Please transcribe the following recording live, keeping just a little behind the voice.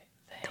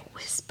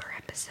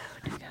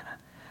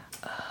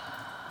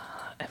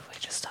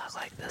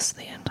this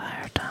the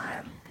entire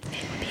time.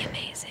 It would be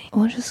amazing.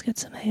 We'll just get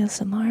some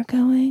ASMR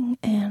going,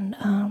 and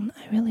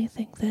I really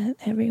think that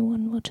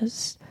everyone will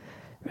just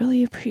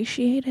really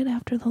appreciate it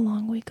after the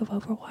long week of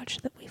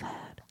Overwatch that we've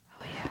had.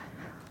 Oh, yeah.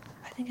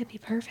 I think it'd be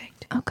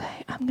perfect.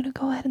 Okay, I'm gonna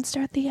go ahead and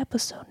start the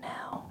episode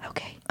now.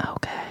 Okay.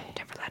 Okay.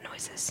 Time for loud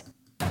noises.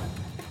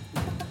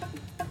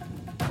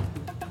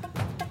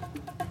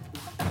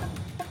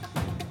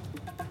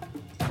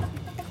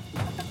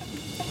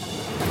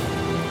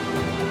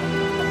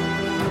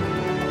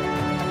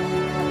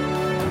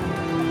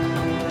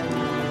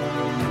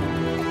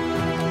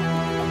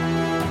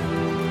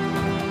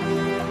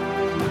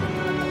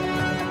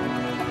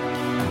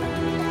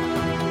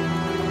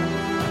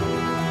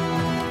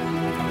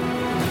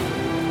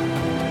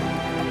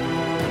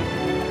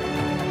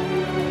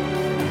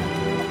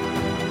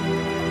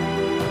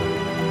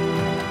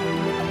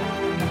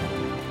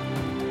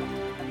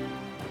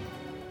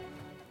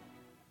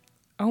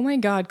 Oh my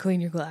God,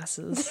 clean your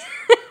glasses.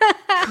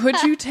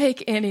 Could you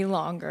take any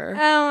longer?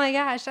 Oh my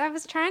gosh, I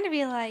was trying to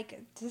be like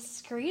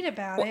discreet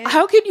about it.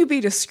 How can you be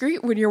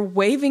discreet when you're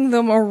waving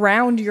them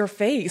around your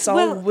face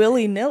all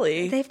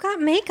willy-nilly? They've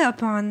got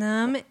makeup on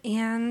them,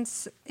 and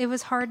it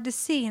was hard to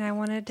see, and I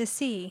wanted to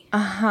see.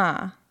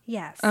 Uh-huh.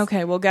 Yes.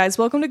 Okay, well, guys,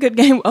 welcome to Good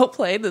Game Well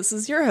Played. This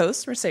is your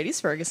host, Mercedes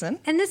Ferguson.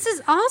 And this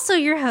is also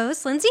your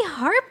host, Lindsay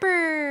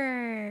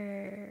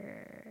Harper.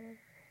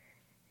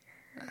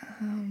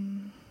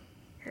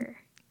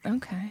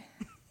 Okay.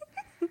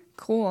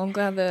 Cool. I'm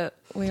glad that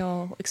we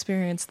all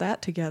experienced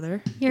that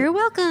together. You're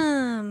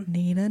welcome.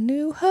 Need a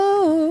new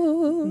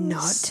host.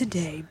 Not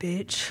today,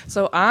 bitch.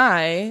 So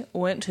I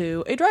went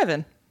to a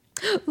drive-in.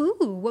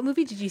 Ooh, what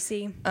movie did you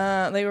see?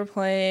 They were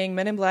playing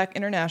Men in Black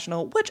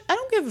International, which I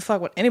don't give a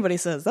fuck what anybody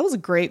says. That was a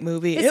great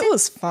movie. It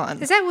was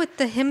fun. Is that with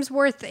the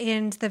Hemsworth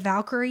and the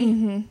Valkyrie?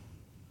 Mm-hmm.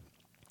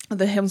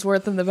 The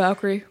Hemsworth and the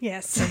Valkyrie?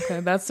 Yes. Okay,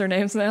 that's their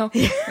names now?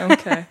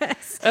 Okay.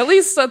 At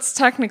least that's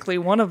technically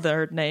one of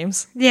their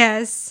names.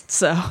 Yes.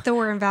 So.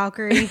 Thor and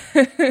Valkyrie.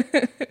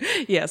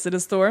 Yes, it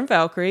is Thor and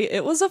Valkyrie.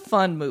 It was a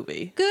fun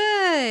movie.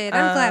 Good.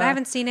 I'm glad. I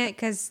haven't seen it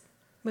because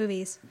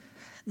movies.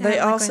 They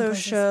also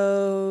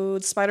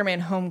showed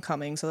Spider-Man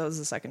Homecoming, so that was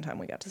the second time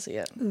we got to see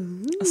it.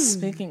 Ooh.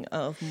 Speaking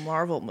of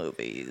Marvel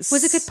movies.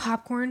 Was it good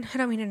popcorn? I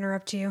don't mean to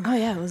interrupt you. Oh,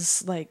 yeah, it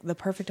was like the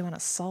perfect amount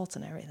of salt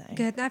and everything.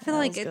 Good. I feel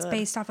like it's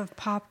based off of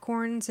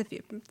popcorns if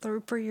you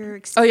for your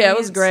experience. Oh, yeah, it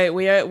was great.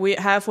 We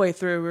halfway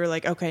through, we were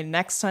like, okay,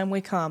 next time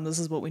we come, this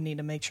is what we need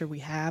to make sure we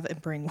have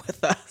and bring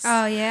with us.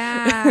 Oh,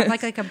 yeah.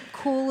 like a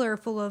cooler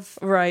full of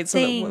right,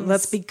 things. So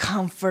let's be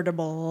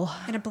comfortable.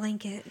 And a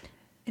blanket.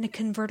 In a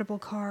convertible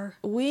car.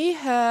 We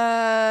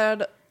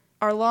had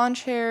our lawn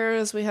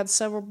chairs. We had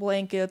several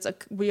blankets.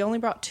 We only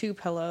brought 2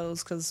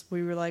 pillows because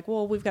we were like,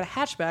 well, we've got a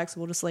hatchback, so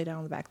we'll just lay down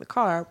on the back of the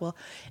car. Well,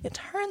 it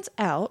turns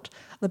out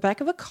the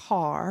back of a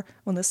car,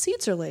 when the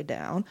seats are laid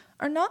down,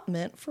 are not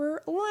meant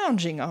for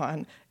lounging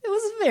on. It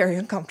was very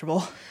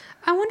uncomfortable.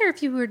 I wonder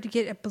if you were to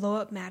get a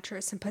blow-up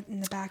mattress and put it in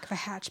the back of a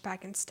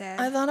hatchback instead.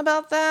 I thought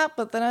about that,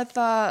 but then I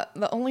thought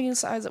the only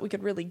size that we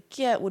could really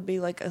get would be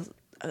like a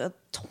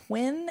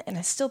twin, and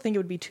I still think it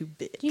would be too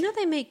big. You know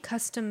they make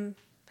custom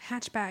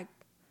hatchback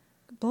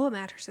blow-up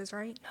mattresses,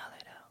 right? No,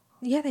 they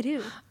don't. Yeah, they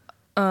do.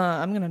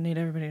 I'm going to need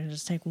everybody to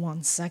just take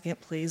 1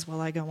 second, please, while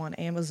I go on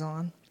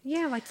Amazon.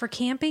 Yeah, like for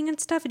camping and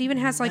stuff. It even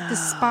has like the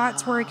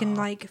spots where it can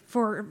like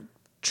for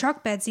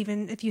truck beds,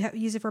 even if you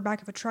use it for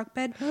back of a truck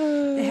bed.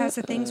 It has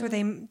the things where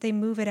they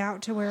move it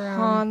out to where...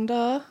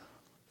 Honda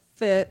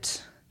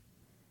Fit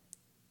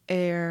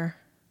Air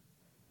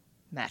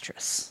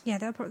mattress. Yeah,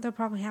 they'll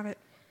probably have it.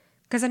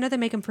 Because I know they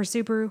make them for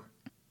Subaru.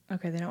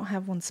 Okay, they don't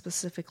have one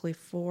specifically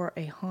for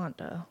a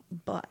Honda,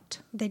 but...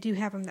 They do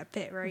have them that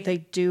fit, right? They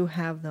do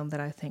have them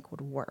that I think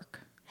would work.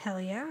 Hell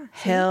yeah.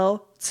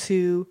 Hell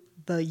to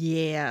the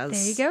yes.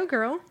 There you go,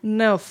 girl.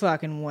 No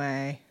fucking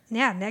way.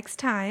 Yeah, next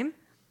time.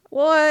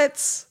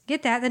 What?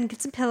 Get that, then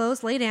get some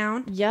pillows, lay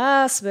down.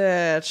 Yes,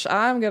 bitch.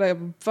 I'm gonna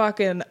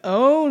fucking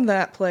own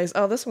that place.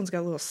 Oh, this one's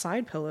got little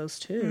side pillows,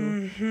 too.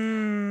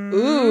 Mm-hmm.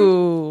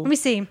 Ooh. Let me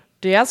see.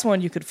 That's one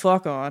you could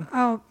fuck on.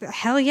 Oh,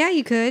 hell yeah,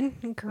 you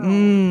could.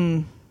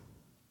 Girl.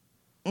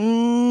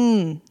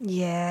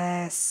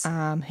 Yes.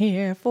 I'm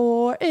here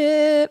for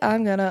it.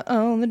 I'm gonna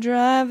own the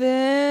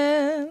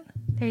drive-in.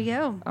 There you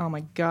go. Oh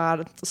my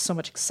God. So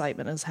much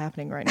excitement is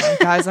happening right now.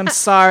 Guys, I'm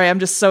sorry. I'm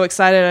just so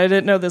excited. I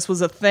didn't know this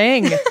was a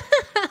thing.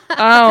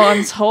 Oh,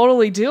 I'm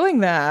totally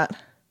doing that.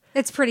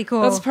 It's pretty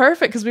cool. That's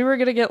perfect because we were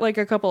gonna get like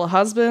a couple of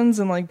husbands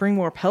and like bring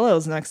more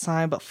pillows next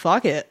time, but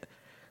fuck it.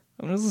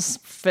 I'm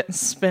just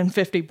spend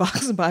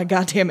 $50 and buy a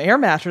goddamn air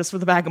mattress for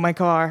the back of my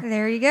car.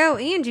 There you go.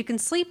 And you can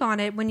sleep on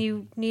it when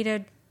you need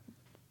a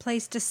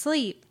place to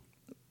sleep.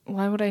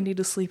 Why would I need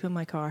to sleep in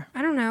my car?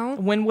 I don't know.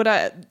 When would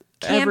I...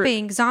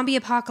 Camping. Zombie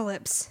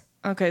apocalypse.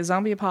 Okay,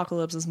 zombie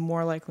apocalypse is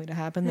more likely to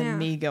happen than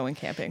me going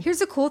camping.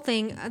 Here's a cool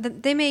thing.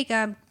 They make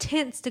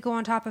tents to go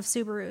on top of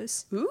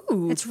Subarus.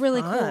 Ooh, it's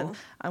really fun.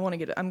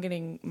 cool. I'm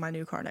getting my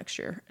new car next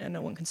year, and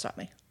no one can stop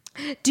me.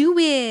 Do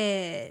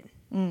it.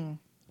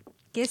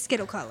 Get a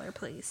Skittle color,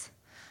 please.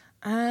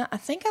 I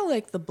think I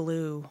like the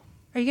blue.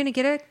 Are you gonna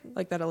get a?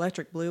 Like that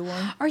electric blue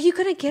one. Are you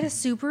gonna get a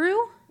Subaru?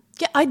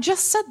 Yeah, I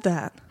just said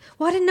that.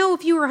 Well, I didn't know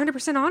if you were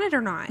 100% on it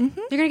or not. You're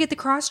gonna get the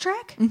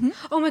Crosstrek?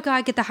 Oh my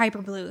god, get the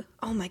Hyper Blue.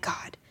 Oh my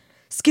god,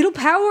 Skittle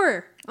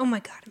Power. Oh my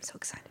god, I'm so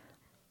excited.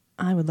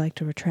 I would like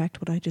to retract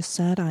what I just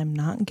said. I'm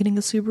not getting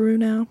a Subaru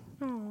now.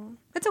 Oh,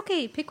 that's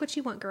okay. Pick what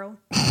you want, girl.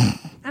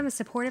 I'm a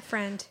supportive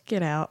friend.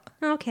 Get out.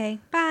 Okay,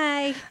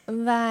 bye.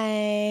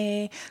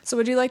 Bye. So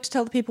would you like to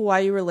tell the people why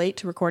you were late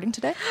to recording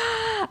today?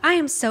 I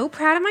am so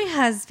proud of my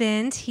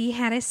husband. He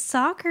had a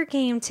soccer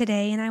game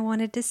today, and I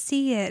wanted to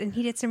see it. And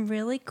he did some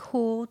really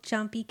cool,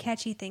 jumpy,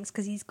 catchy things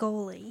because he's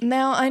goalie.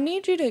 Now, I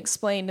need you to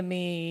explain to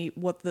me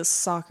what this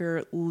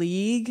soccer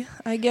league,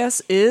 I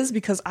guess, is,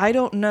 because I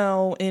don't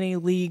know any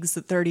leagues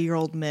that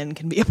 30-year-old men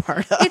can be a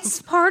part of.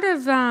 It's part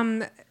of,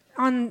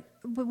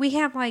 we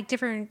have like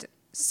different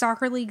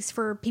soccer leagues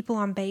for people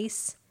on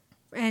base.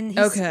 And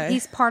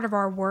he's part of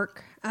our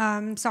work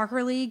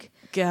soccer league.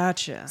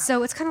 Gotcha.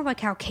 So it's kind of like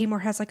how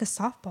Kmart has like a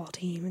softball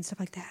team and stuff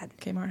like that.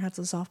 Kmart has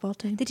a softball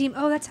team? The team,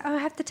 I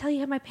have to tell you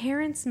how my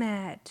parents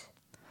met.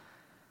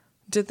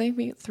 Did they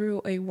meet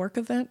through a work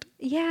event?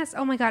 Yes.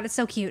 Oh my God, it's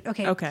so cute.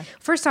 Okay.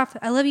 First off,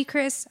 I love you,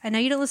 Chris. I know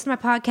you don't listen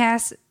to my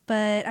podcast,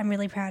 but I'm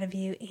really proud of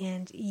you,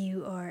 and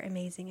you are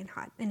amazing and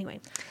hot. Anyway.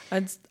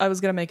 I was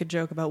going to make a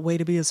joke about way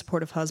to be a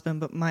supportive husband,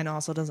 but mine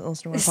also doesn't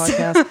listen to my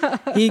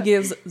podcast. He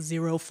gives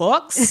 0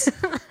 fucks.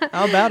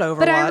 How about Overwatch?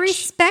 But I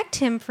respect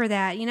him for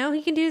that. You know,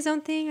 he can do his own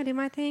thing. I do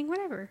my thing,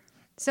 whatever.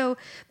 So,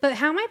 but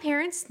how my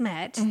parents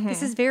met,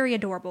 this is very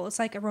adorable. It's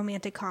like a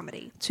romantic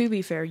comedy. To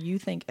be fair, you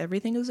think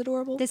everything is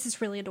adorable? This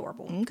is really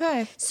adorable.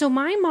 Okay. So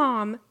my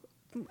mom,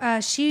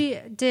 she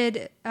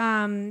did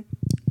a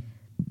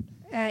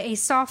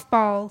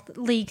softball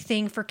league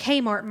thing for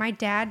Kmart. My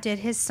dad did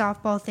his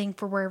softball thing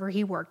for wherever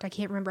he worked. I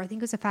can't remember. I think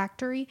it was a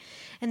factory.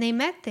 And they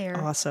met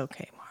there. Also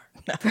Kmart.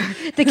 No.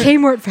 The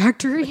Kmart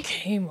factory. The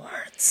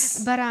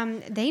Kmarts.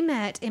 But they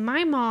met, and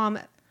my mom...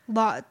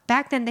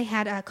 Back then, they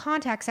had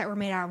contacts that were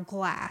made out of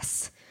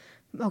glass.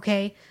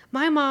 Okay,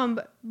 my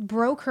mom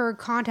broke her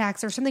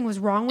contacts, or something was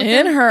wrong with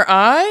them. In her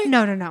eye?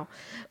 No.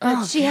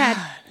 But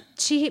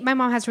my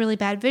mom has really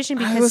bad vision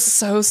because I was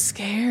so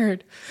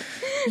scared.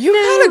 You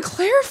gotta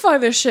clarify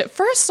this shit.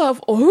 First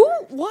off,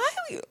 why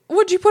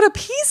would you put a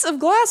piece of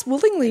glass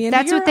willingly in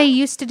That's what they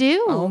used to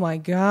do. Oh my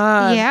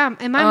God. Yeah.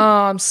 And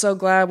I'm so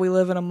glad we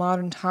live in a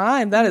modern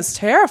time. That is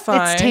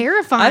terrifying. It's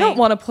terrifying. I don't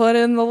want to put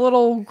in the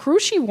little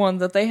crunchy one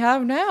that they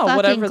have now. Fucking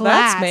whatever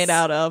glass. That's made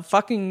out of.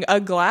 Fucking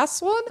a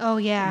glass one? Oh,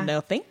 yeah.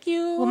 No, thank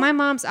you. Well, my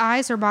mom's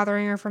eyes are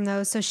bothering her from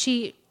those. So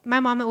my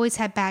mom always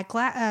had bad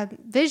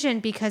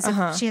vision because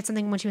she had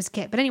something when she was a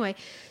kid. But anyway,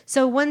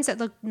 so ones that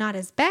looked not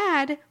as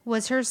bad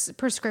was her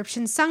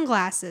prescription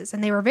sunglasses.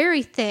 And they were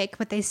very thick,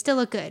 but they still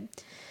look good.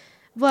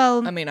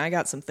 Well, I mean, I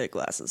got some thick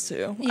glasses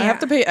too. Yeah. I have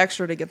to pay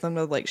extra to get them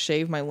to like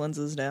shave my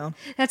lenses down.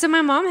 That's what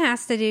my mom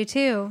has to do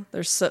too.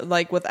 They're so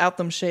like without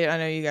them shaved. I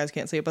know you guys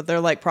can't see it, but they're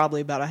like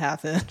probably about a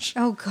half inch.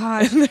 Oh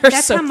God,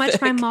 that's so how much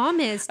thick. My mom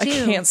is too.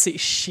 I can't see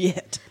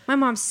shit. My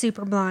mom's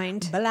super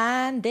blind.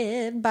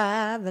 Blinded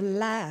by the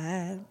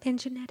light. And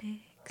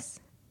genetics.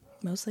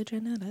 Mostly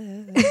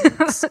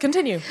genetics.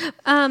 Continue.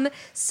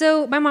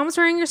 So my mom was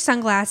wearing her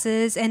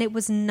sunglasses, and it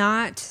was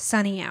not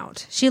sunny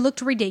out. She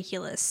looked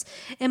ridiculous.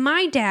 And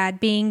my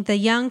dad, being the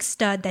young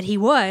stud that he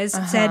was,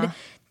 said,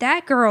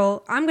 "That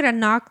girl, I'm going to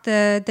knock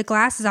the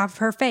glasses off of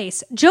her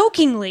face."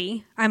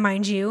 Jokingly, I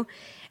mind you.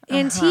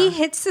 And he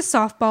hits the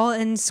softball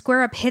and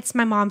square up hits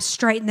my mom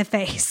straight in the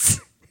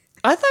face.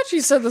 I thought you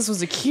said this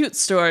was a cute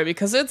story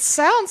because it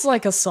sounds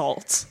like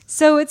assault.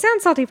 So it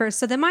sounds salty first.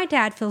 So then my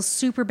dad feels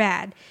super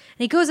bad. And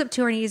he goes up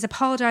to her and he's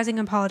apologizing.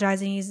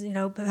 He's,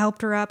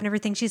 helped her up and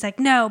everything. She's like,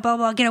 "No, blah,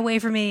 blah, get away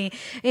from me."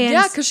 And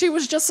yeah, because she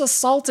was just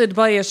assaulted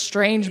by a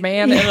strange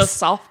man in a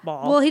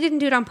softball. Well, he didn't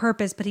do it on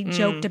purpose, but he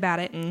joked about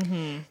it.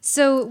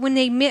 So when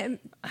they met...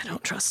 I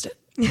don't trust it.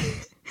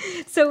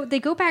 So they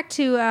go back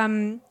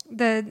to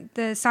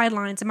the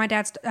sidelines and my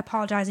dad's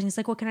apologizing. He's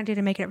like, "What can I do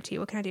to make it up to you?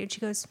 What can I do?" And she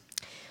goes,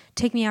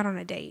 "Take me out on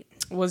a date."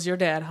 Was your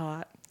dad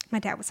hot? My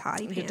dad was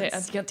hottie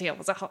pants. Your dad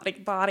was a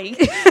hottie body.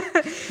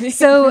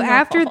 So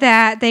after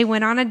that, they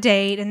went on a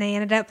date and they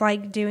ended up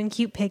like doing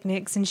cute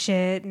picnics and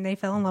shit, and they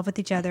fell in love with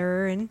each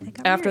other. And they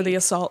got after married. the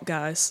assault,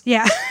 guys.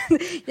 Yeah,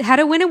 how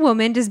to win a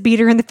woman? Just beat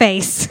her in the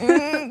face.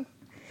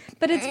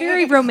 But it's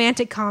very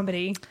romantic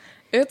comedy.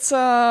 It's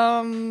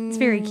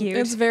very cute.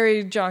 It's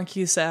very John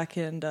Cusack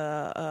and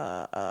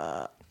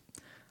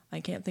I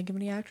can't think of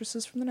any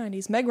actresses from the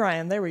 90s. Meg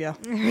Ryan, there we go.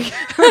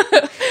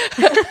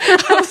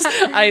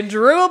 I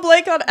drew a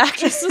blank on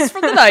actresses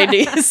from the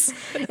 90s.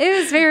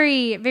 It was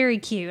very, very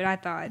cute, I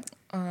thought.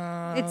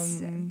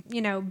 It's,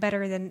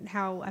 better than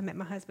how I met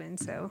my husband,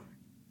 so.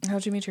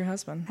 How'd you meet your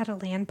husband? At a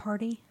LAN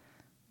party.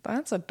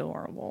 That's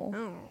adorable.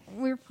 Oh,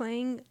 we were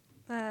playing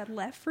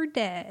Left 4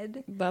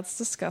 Dead. That's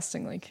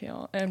disgustingly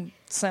cute and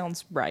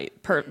sounds right.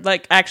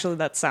 Actually,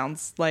 that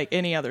sounds like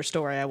any other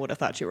story. I would have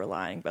thought you were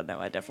lying, but no,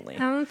 I definitely.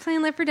 I'm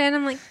playing Left 4 Dead.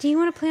 I'm like, "Do you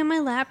want to play on my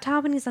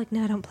laptop?" And he's like,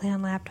 "No, I don't play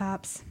on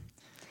laptops."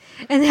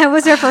 And that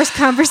was our first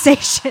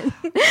conversation.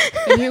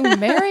 You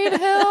married him?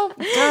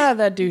 God,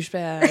 that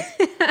douchebag.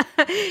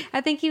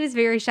 I think he was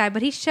very shy,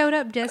 but he showed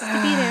up just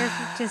to be there,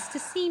 just to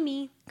see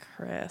me.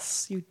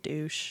 Chris, you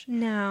douche.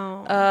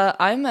 No.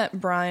 I met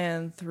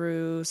Brian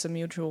through some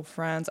mutual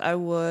friends. I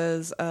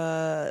was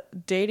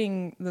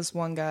dating this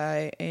one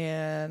guy,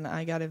 and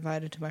I got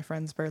invited to my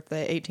friend's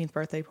 18th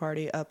birthday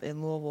party up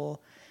in Louisville,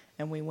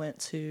 and we went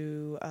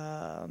to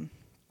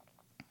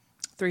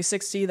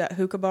 360, that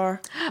hookah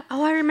bar.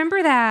 Oh, I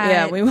remember that.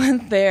 Yeah, we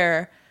went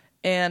there,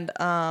 and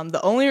the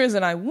only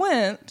reason I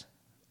went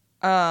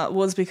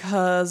was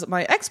because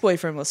my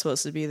ex-boyfriend was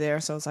supposed to be there,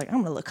 so I was like, I'm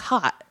going to look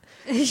hot.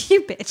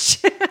 You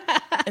bitch.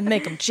 And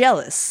make him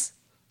jealous.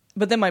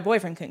 But then my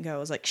boyfriend couldn't go. I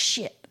was like,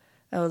 shit.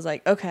 I was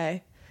like,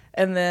 okay.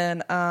 And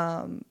then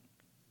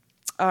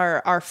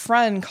our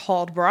friend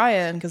called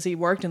Brian because he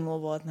worked in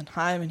Louisville at the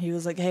time, and he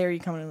was like, hey, are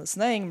you coming to this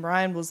thing? And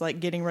Brian was like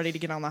getting ready to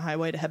get on the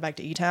highway to head back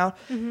to E-Town.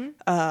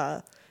 Mm-hmm.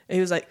 He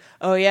was like,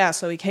 oh yeah.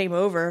 So he came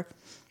over.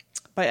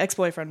 My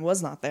ex-boyfriend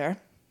was not there.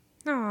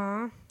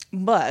 Aww.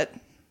 But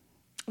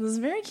this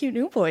very cute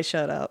new boy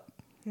showed up.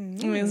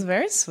 Mm. I mean, it was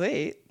very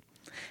sweet.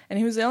 And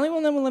he was the only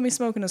one that would let me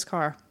smoke in his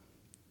car.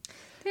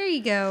 There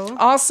you go.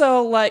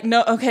 Also, like,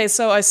 no, okay,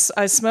 so I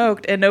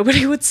smoked, and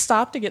nobody would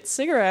stop to get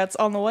cigarettes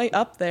on the way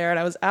up there, and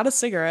I was out of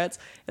cigarettes,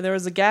 and there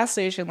was a gas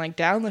station, like,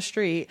 down the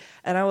street,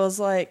 and I was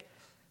like,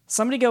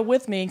 somebody go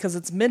with me, because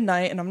it's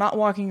midnight, and I'm not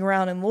walking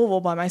around in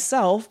Louisville by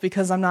myself,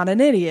 because I'm not an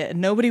idiot,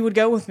 and nobody would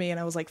go with me, and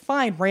I was like,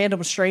 fine,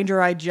 random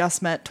stranger I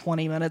just met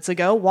 20 minutes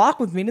ago, walk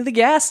with me to the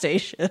gas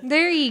station.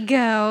 There you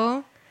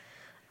go.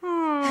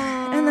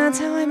 Aww. And that's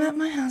how I met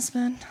my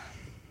husband.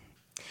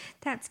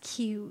 That's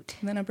cute.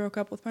 And then I broke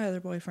up with my other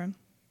boyfriend.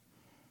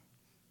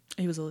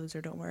 He was a loser,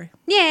 don't worry.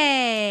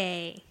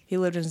 Yay! He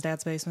lived in his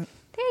dad's basement.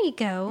 There you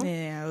go.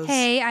 Yeah.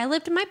 Hey, I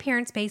lived in my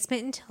parents'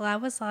 basement until I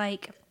was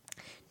like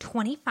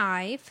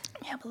 25.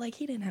 Yeah, but like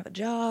he didn't have a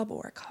job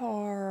or a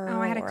car.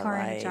 Oh, I had a car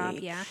like and a job.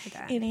 Yeah, I had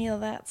that. Any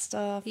of that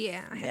stuff.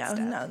 Yeah, I had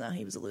stuff. No,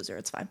 he was a loser.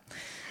 It's fine.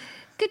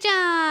 Good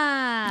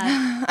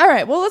job. All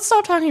right, well, let's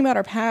stop talking about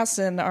our past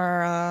and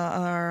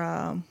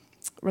our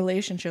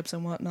relationships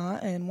and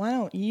whatnot, and why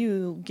don't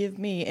you give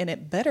me, and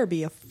it better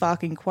be a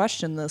fucking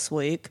question this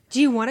week. Do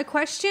you want a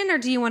question or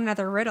do you want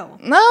another riddle?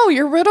 No,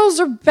 your riddles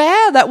are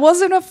bad. That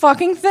wasn't a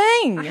fucking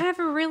thing. I have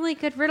a really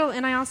good riddle,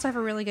 and I also have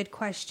a really good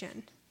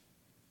question.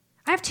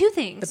 I have two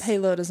things. The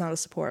payload is not a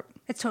support.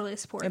 It's totally a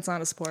support. It's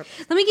not a support.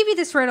 Let me give you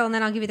this riddle, and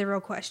then I'll give you the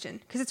real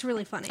question, because it's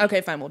really funny. Okay,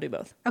 fine, we'll do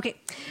both. Okay.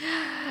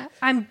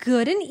 I'm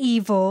good and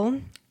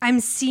evil. I'm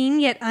seen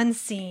yet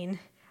unseen.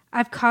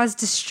 I've caused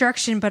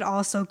destruction, but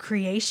also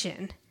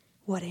creation.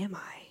 What am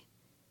I?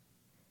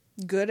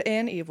 Good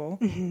and evil.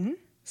 Mm-hmm.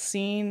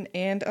 Seen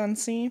and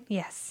unseen.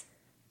 Yes.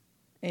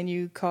 And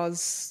you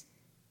cause...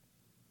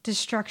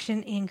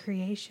 destruction and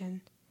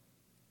creation.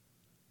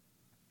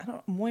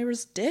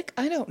 Moira's dick?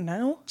 I don't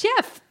know.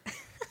 Jeff.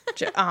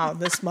 Oh,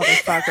 this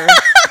motherfucker.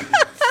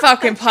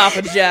 Fucking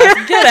Papa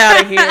Jeff. Get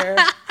out of here.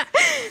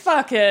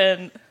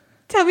 Fucking...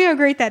 Tell me how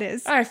great that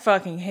is. I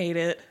fucking hate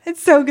it.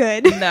 It's so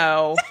good.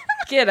 No.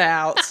 Get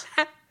out.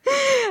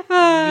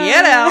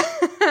 Get out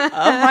of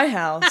my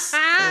house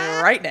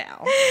right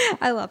now.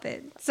 I love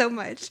it so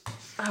much.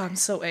 Oh, I'm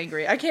so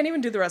angry. I can't even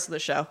do the rest of the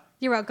show.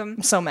 You're welcome.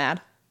 I'm so mad.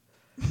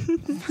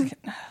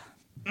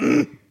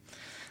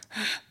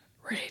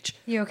 Rage.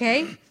 You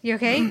okay? You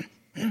okay?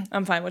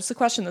 I'm fine. What's the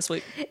question this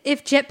week?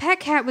 If Jetpack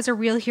Cat was a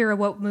real hero,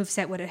 what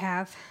moveset would it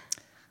have?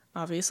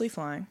 Obviously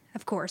flying.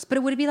 Of course.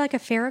 But would it be like a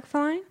Farrah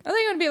flying? I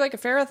think it would be like a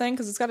Farrah thing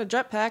because it's got a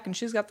jetpack and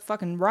she's got the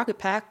fucking rocket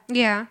pack.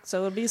 Yeah.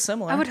 So it would be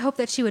similar. I would hope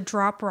that she would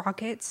drop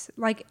rockets.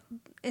 Like,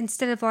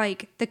 instead of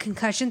like the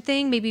concussion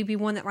thing, maybe it'd be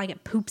one that like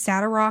it poops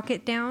out a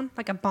rocket down,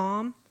 like a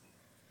bomb.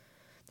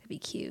 That'd be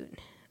cute.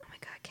 Oh my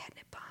God,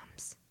 catnip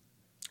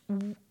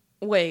bombs.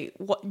 Wait,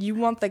 what? You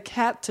want the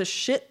cat to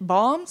shit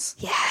bombs?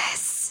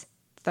 Yes.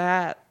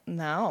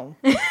 No.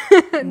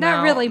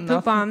 Not really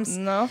poop bombs.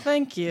 No,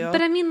 thank you.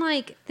 But I mean,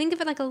 like, think of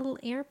it like a little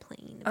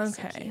airplane. Okay.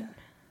 So cute.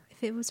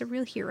 If it was a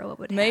real hero, what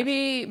would it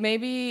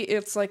Maybe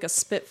it's like a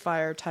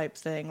Spitfire type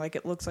thing. Like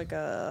it looks like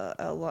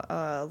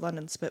a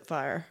London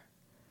Spitfire.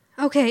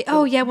 Okay.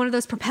 Oh, yeah, one of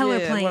those propeller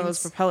planes. One of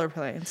those propeller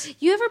planes.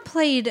 You ever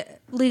played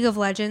League of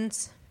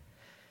Legends?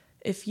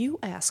 If you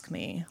ask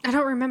me, I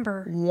don't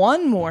remember.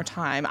 One more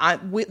time.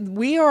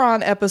 We are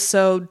on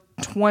episode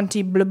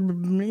 20. Blah, blah,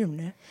 blah,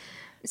 blah.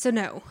 So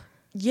no.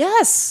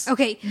 Yes.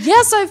 Okay.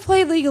 Yes, I've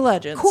played League of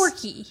Legends.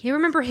 Corky. You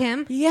remember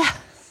him? Yeah.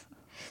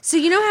 So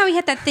you know how he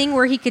had that thing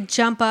where he could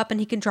jump up and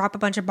he could drop a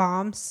bunch of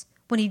bombs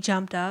when he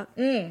jumped up?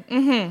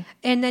 Mm-hmm.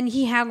 And then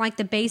he had like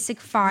the basic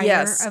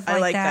fire of like I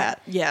like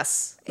that.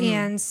 Yes.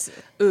 And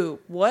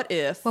what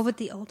if? What would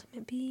the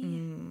ultimate be?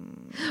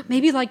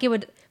 Maybe like it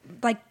would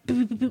like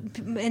boop, boop, boop,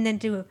 boop, and then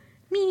do a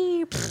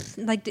me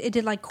like it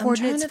did like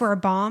coordinates for a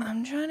bomb.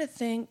 I'm trying to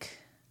think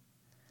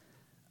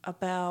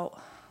about,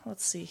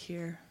 let's see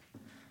here.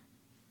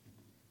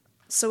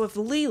 So if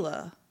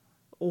Leela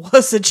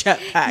was a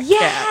jetpack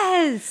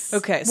yes! cat.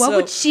 Okay, what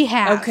would she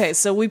have? Okay,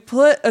 so we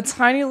put a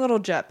tiny little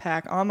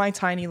jetpack on my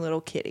tiny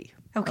little kitty.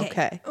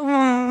 Okay.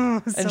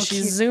 Oh, so And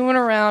she's cute. zooming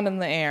around in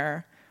the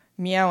air,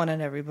 meowing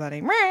at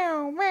everybody.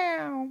 Meow,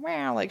 meow,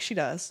 meow, like she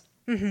does.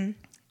 Mm-hmm.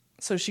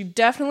 So she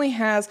definitely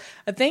has,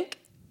 I think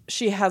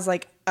she has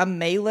like a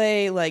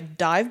melee like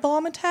dive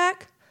bomb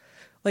attack.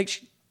 Kind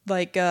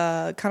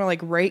of like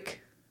Rake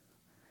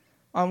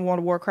on World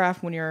of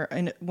Warcraft when you're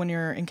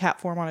in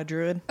cat form on a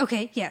druid.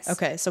 Okay, yes.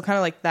 Okay, so kind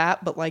of like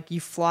that, but like you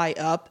fly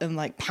up and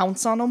like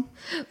pounce on them.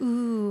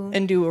 Ooh.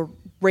 And do a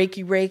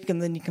rakey rake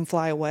and then you can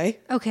fly away.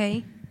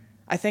 Okay.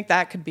 I think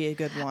that could be a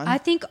good one. I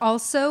think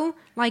also,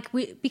 like,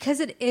 because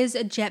it is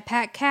a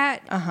jetpack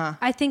cat,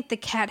 I think the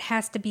cat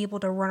has to be able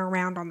to run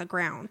around on the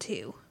ground,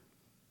 too.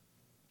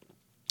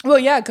 Well,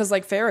 yeah, because,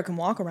 like, Farrah can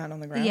walk around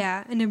on the ground.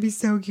 Yeah, and it'd be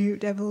so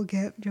cute to have a little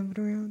cat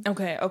jumping around.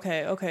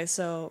 Okay,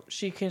 so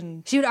she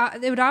can...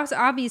 It would also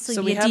obviously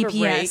So be we a have a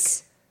DPS. rake.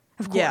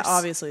 Of course. Yeah,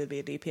 obviously it'd be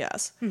a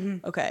DPS.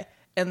 Mm-hmm. Okay,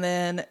 and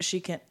then she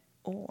can...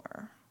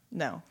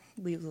 No,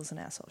 Lila's an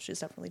asshole. She's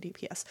definitely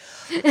DPS.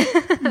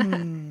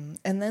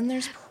 And then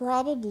there's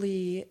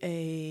probably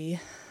a...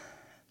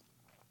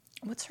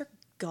 What's her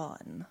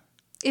gun?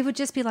 It would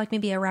just be like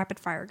maybe a rapid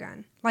fire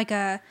gun. Like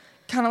a...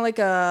 Kind of like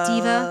a...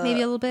 Diva,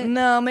 maybe a little bit?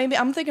 No, maybe...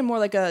 I'm thinking more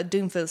like a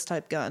Doomfist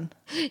type gun.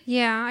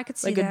 Yeah, I could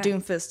see like that. a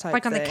Doomfist type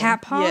Like on thing. the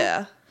cat paw?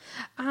 Yeah.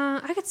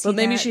 I could see But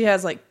maybe that. she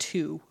has like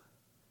two.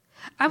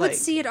 I would like-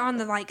 see it on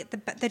the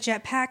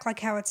jetpack, like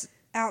how it's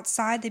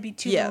outside. There'd be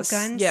two Yes.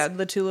 little guns. Yeah,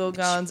 the two little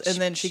guns. And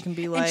then she can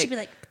be like... And she'd be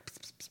like...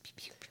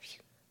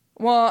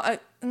 Well,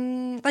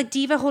 Like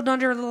Diva holding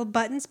onto her little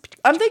buttons.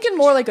 I'm thinking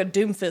more like a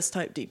Doomfist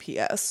type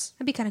DPS.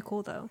 That'd be kind of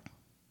cool, though.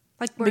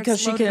 Like where Because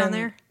it's she loaded can... on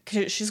there.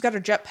 She's got her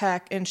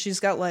jetpack and she's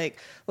got like...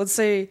 Let's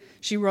say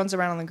she runs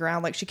around on the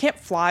ground. Like she can't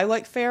fly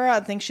like Farrah. I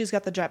think she's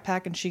got the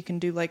jetpack and she can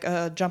do like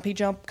a jumpy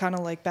jump kind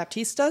of like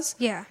Baptiste does.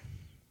 Yeah.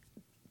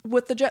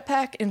 With the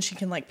jetpack. And she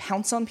can like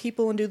pounce on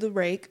people and do the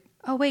rake.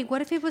 Oh, wait.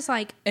 What if it was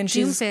like And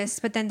she's-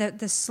 Doomfist, but then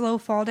the slow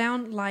fall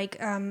down like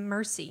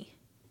Mercy?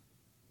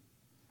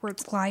 Where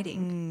it's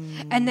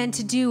gliding. And then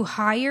to do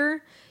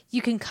higher,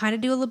 you can kind of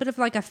do a little bit of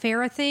like a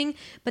Farrah thing,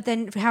 but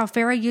then how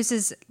Farrah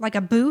uses like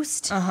a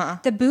boost,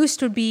 the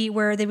boost would be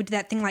where they would do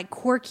that thing like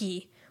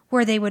Quirky,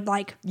 where they would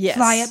like Yes.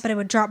 fly up, but it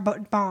would drop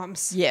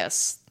bombs.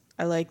 Yes.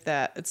 I like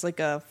that. It's like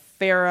a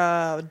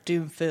Farrah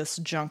Doomfist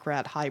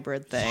Junkrat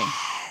hybrid thing.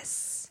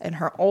 Yes. And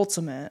her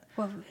ultimate.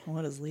 Well,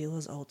 What is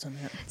Leela's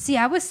ultimate? see,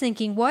 I was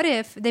thinking, what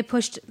if they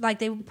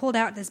pulled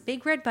out this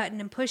big red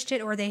button and pushed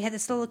it, or they had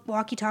this little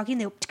walkie-talkie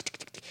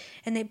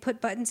and they put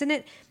buttons in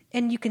it,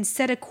 and you can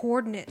set a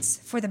coordinates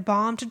for the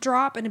bomb to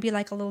drop, and it'd be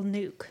like a little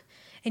nuke.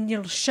 And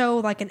it'll show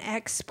like an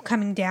X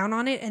coming down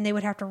on it, and they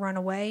would have to run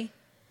away.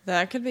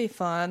 That could be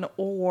fun.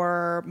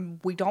 Or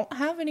we don't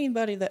have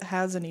anybody that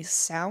has any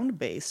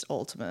sound-based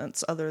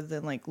ultimates other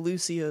than like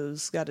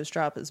Lucio's got his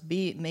drop his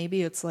beat.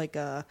 Maybe it's like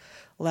a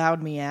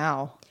loud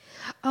meow.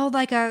 Oh,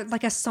 like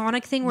a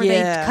Sonic thing where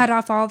Yeah. they cut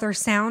off all their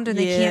sound and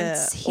they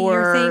can't hear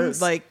or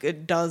things. like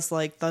it does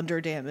like thunder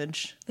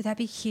damage. Would that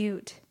be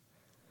cute?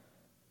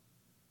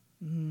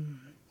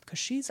 Because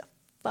she's a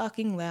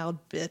fucking loud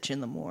bitch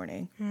in the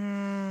morning.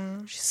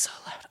 She's so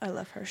loud. I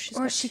love her.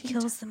 Or she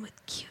kills them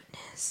with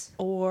cuteness.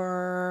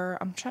 Or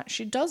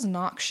she does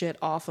knock shit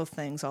off of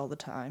things all the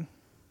time.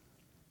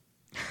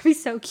 It'd be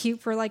so cute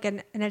for like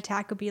an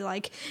attack would be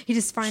like you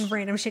just find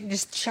random shit and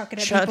just chuck it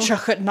at people.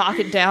 Chuck it, knock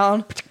it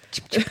down.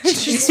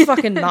 She just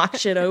fucking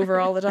knocks shit over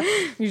all the time.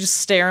 You just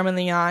stare him in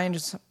the eye and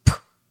just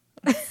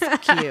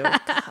fuck you.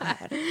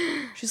 God,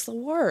 she's the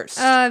worst.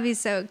 Oh, it'd be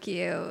so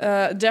cute.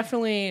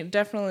 Definitely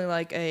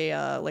like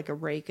a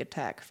rake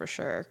attack for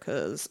sure.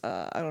 Because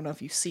I don't know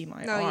if you see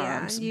my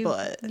arms,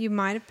 but you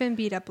might have been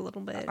beat up a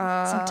little bit.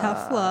 Some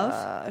tough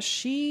love.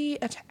 she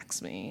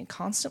attacks me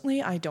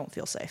constantly. I don't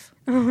feel safe.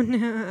 Oh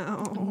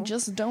no! I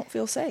just don't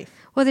feel safe.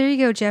 Well, there you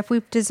go, Jeff.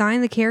 We've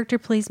designed the character.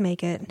 Please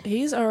make it.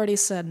 He's already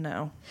said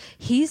no.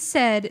 He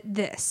said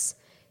this,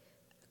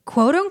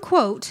 quote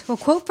unquote. Well,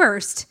 quote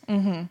first.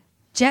 Mm-hmm.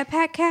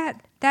 Jetpack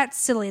cat. That's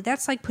silly.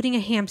 That's like putting a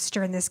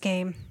hamster in this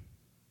game.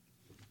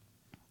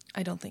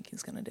 I don't think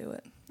he's gonna do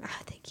it. I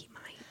think he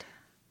might.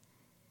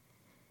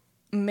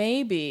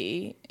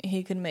 Maybe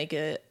he can make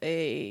it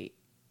a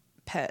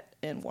pet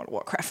in World of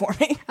Warcraft for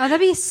me. Oh, that'd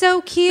be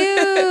so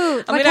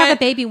cute. Like have a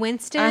baby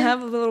Winston. I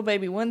have a little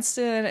baby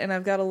Winston, and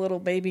I've got a little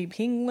baby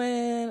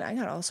penguin. I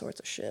got all sorts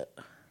of shit.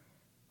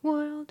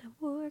 World of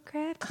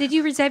Warcraft. Did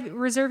you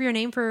reserve your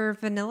name for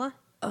vanilla?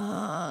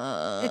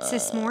 It's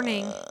this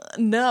morning.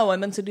 No, I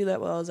meant to do that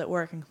while I was at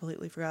work and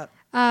completely forgot.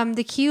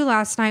 The queue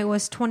last night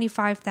was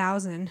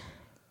 25,000.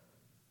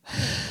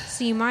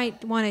 So you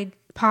might want to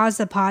pause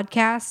the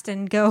podcast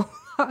and go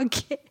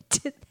get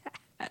to that.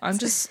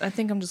 I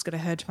think I'm just gonna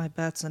hedge my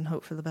bets and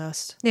hope for the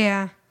best.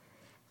 Yeah.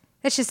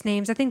 It's just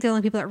names. I think the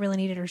only people that really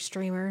need it are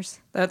streamers.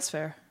 That's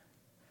fair.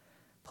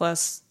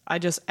 Plus, I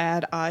just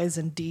add I's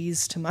and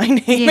D's to my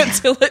name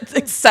until it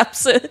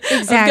accepts it.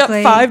 Exactly.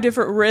 I've got 5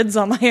 different rids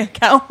on my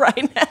account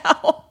right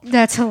now.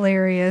 That's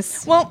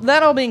hilarious. Well,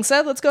 that all being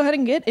said, let's go ahead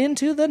and get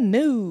into the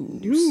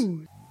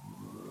news.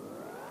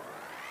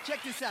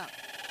 Check this out.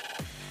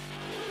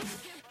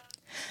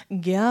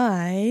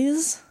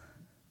 Guys,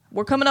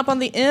 we're coming up on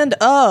the end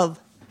of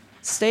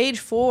stage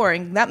 4,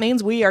 and that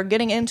means we are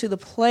getting into the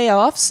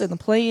playoffs and the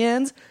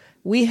play-ins.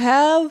 We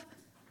have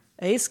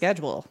a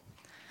schedule.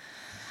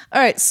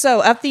 All right,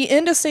 so at the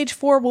end of stage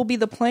 4 will be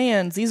the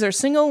play-ins. These are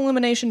single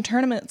elimination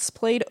tournaments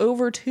played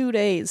over 2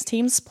 days.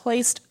 Teams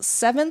placed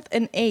 7th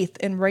and 8th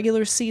in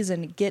regular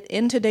season get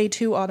into day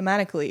 2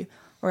 automatically,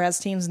 whereas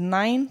teams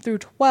 9 through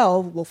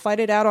 12 will fight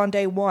it out on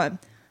day 1.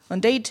 On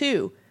day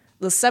 2,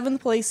 the 7th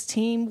place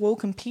team will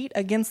compete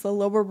against the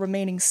lower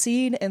remaining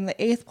seed, and the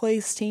 8th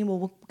place team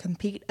will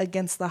compete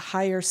against the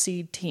higher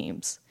seed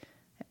teams.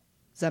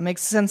 Does that make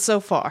sense so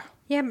far?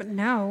 Yeah, but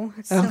no.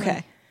 It's Okay.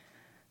 silly.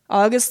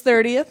 August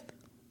 30th,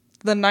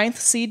 the 9th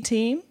seed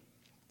team,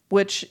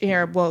 which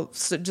here, well,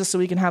 just so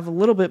we can have a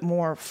little bit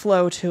more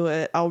flow to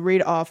it, I'll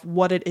read off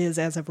what it is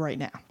as of right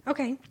now.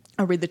 Okay.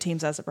 I'll read the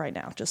teams as of right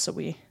now, just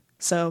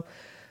so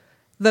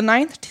the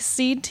 9th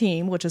seed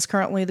team, which is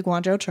currently the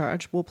Guangzhou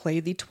Charge, will play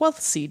the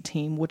 12th seed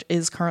team, which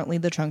is currently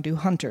the Chengdu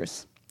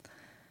Hunters.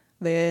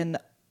 Then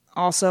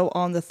also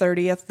on the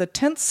 30th, the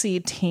 10th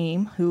seed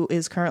team, who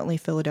is currently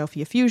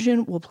Philadelphia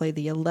Fusion, will play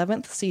the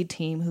 11th seed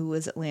team, who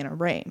is Atlanta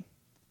Reign.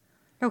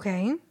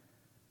 Okay.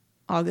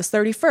 August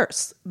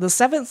 31st, the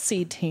 7th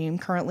seed team,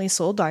 currently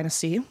Seoul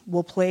Dynasty,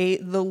 will play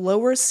the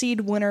lower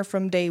seed winner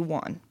from day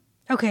 1.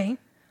 Okay.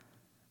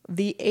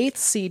 The 8th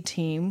seed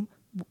team,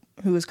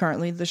 who is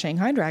currently the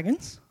Shanghai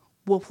Dragons,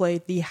 will play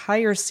the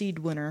higher seed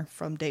winner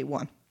from day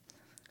 1.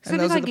 So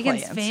they're like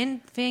against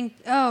Van.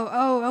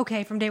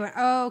 Okay, from day 1.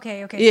 Oh,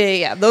 okay.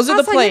 Yeah. Those are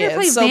the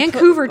play-ins. Play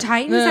Vancouver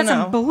Titans. That's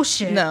some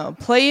bullshit. No,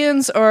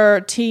 play-ins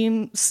are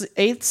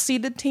 8th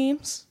seeded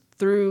teams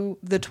through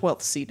the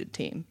 12th seeded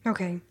team.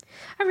 Okay.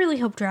 I really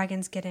hope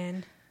Dragons get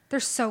in. They're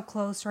so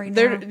close right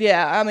now.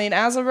 Yeah, I mean,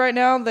 as of right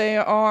now, they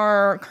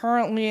are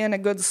currently in a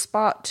good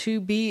spot to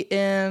be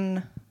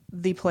in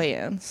the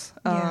play-ins.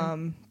 Yeah.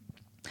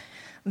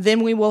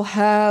 Then we will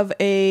have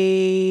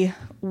a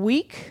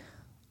week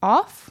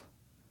off,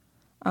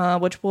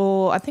 which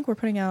we'll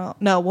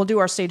do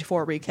our stage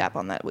 4 recap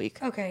on that week.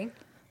 Okay.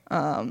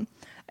 And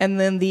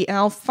then the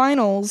AL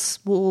finals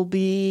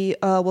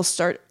will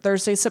start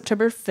Thursday,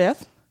 September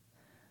 5th.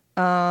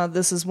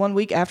 This is 1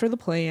 week after the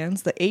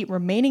play-ins. The 8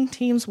 remaining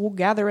teams will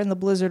gather in the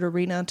Blizzard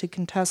Arena to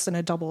contest in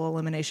a double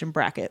elimination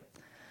bracket.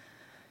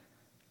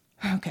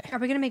 Okay. Are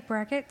we going to make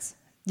brackets?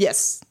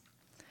 Yes.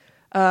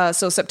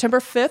 So September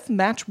 5th,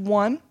 match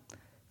 1,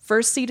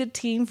 1st seeded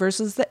team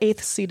versus the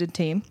 8th seeded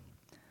team.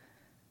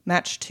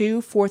 Match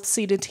 2, 4th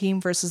seeded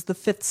team versus the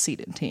 5th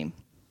seeded team.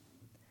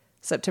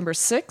 September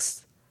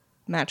 6th,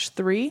 match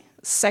 3,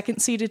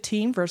 2nd seeded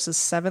team versus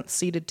 7th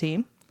seeded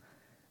team.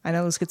 I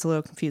know this gets a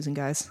little confusing,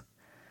 guys.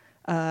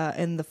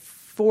 And the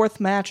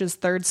 4th match is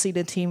 3rd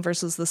seeded team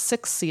versus the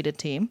 6th seeded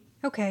team.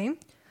 Okay.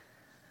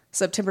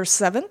 September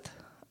 7th,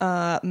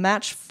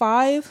 match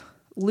 5,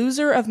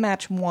 loser of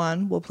match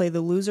 1 will play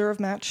the loser of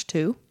match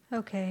 2.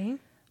 Okay.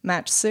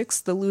 Match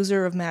 6, the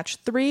loser of match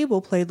 3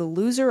 will play the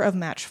loser of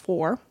match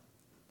 4.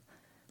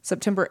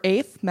 September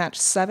 8th, match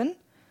 7,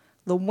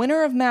 the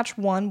winner of match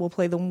 1 will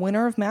play the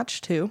winner of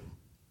match 2.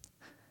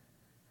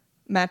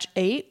 Match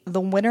 8, the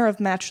winner of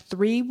match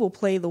 3 will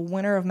play the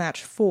winner of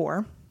match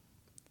 4.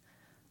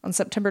 On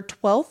September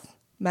 12th,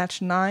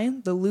 match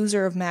 9, the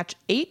loser of match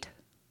 8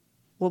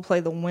 will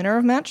play the winner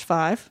of match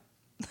 5.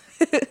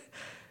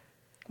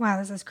 Wow,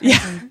 this is crazy.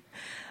 Yeah.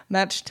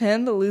 Match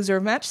 10, the loser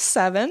of match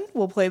 7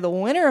 will play the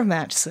winner of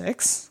match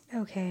 6.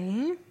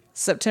 Okay.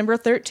 September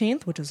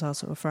 13th, which is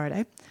also a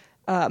Friday,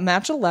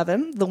 match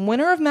 11, the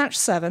winner of match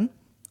 7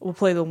 will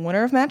play the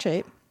winner of match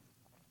 8.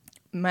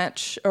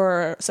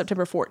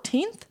 September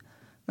 14th,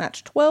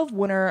 match 12,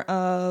 winner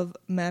of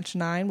match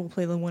 9 will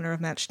play the winner of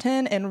match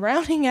 10, and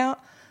rounding out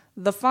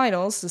the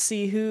finals to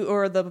see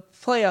the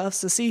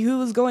playoffs to see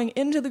who is going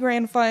into the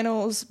grand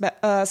finals,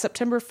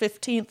 September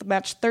 15th,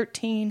 match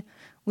 13,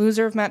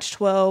 loser of match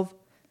 12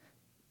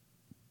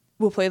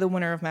 will play the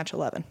winner of match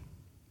 11.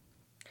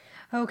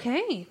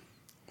 Okay.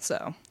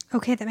 So.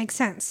 Okay, that makes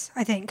sense,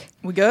 I think.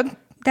 We good?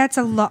 That's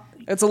a lot.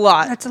 It's a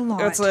lot. That's a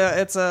lot.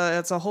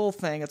 It's a whole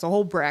thing. It's a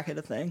whole bracket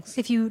of things.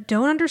 If you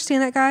don't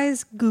understand that,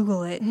 guys,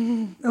 Google it.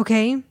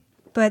 Okay?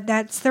 But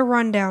that's the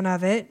rundown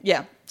of it.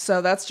 Yeah.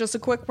 So that's just a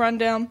quick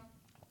rundown.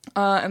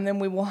 And then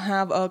we will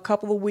have a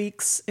couple of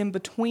weeks in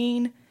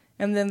between.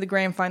 And then the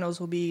grand finals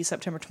will be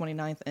September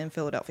 29th in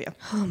Philadelphia.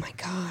 Oh my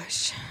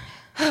gosh.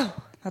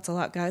 That's a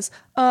lot, guys.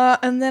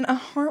 And then a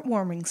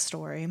heartwarming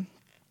story.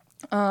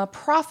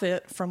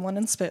 Prophet from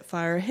London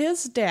Spitfire,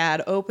 his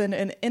dad opened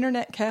an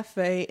internet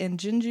cafe in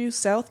Jeonju,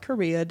 South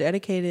Korea,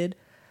 dedicated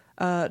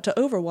to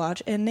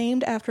Overwatch and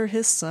named after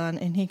his son,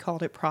 and he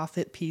called it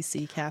Prophet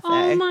PC Cafe.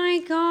 Oh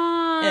my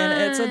gosh.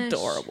 And it's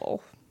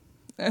adorable.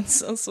 It's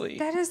so sweet.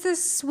 That is the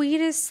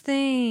sweetest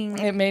thing.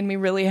 It made me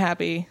really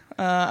happy.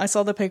 I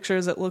saw the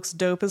pictures. It looks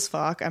dope as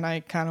fuck, and I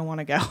kind of want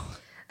to go.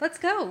 Let's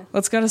go.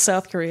 Let's go to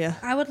South Korea.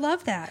 I would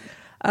love that.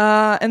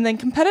 And then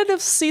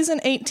competitive season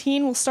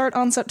 18 will start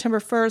on September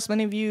 1st.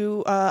 Many of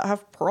you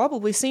have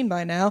probably seen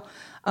by now.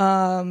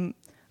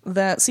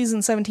 that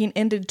season 17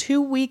 ended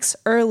 2 weeks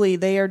early.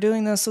 They are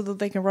doing this so that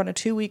they can run a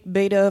 2-week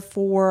beta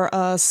for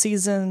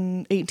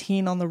season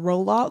 18 on the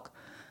Rollock.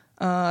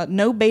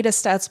 No beta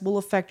stats will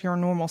affect your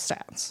normal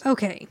stats.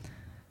 Okay.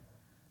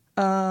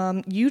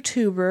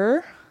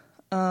 YouTuber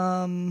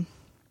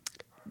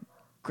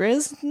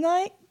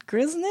Griznit.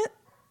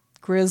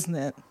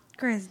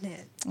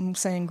 I'm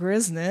saying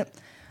Griznit.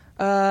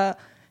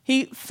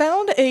 He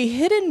found a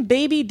hidden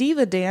baby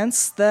diva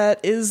dance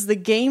that's in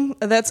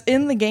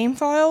the game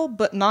file,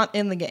 but not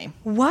in the game.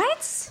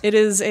 What? It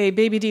is a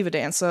baby diva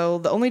dance. So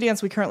the only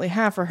dance we currently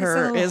have for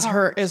her is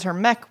her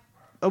mech.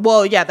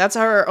 Well, yeah, that's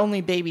our only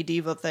baby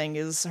diva thing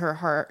is her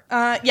heart.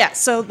 Yeah,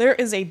 so there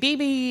is a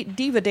baby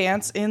diva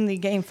dance in the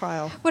game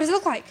file. What does it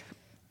look like?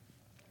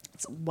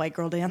 It's a white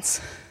girl dance.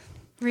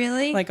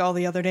 Really? Like all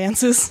the other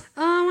dances.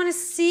 Oh, I want to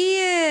see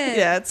it.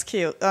 Yeah, it's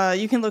cute.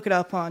 You can look it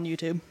up on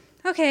YouTube.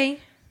 Okay.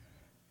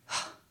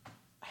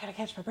 I gotta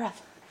catch my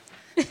breath.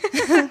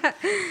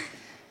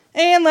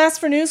 And last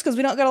for news, because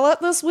we don't got a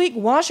lot this week,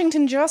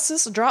 Washington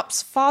Justice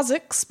drops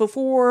Fozzix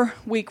before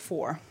week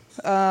 4.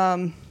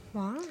 Why?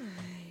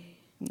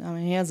 I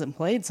mean, he hasn't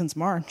played since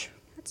March.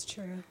 That's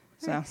true.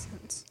 That So. makes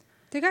sense.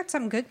 They got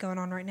something good going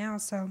on right now,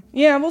 so.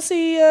 Yeah, we'll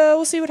see.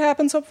 We'll see what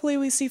happens. Hopefully,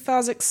 we see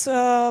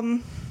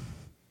Fozzix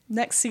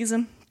next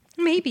season.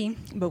 Maybe.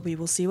 But we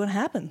will see what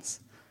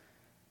happens.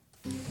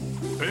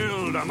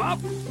 Build 'em up,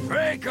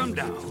 break 'em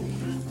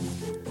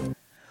down.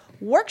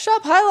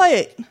 Workshop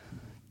highlight.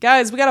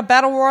 Guys, we got a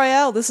battle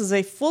royale. This is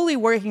a fully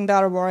working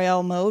battle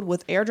royale mode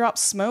with airdrop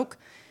smoke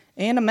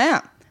and a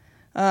map.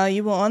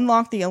 You will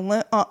unlock the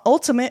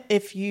ultimate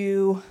if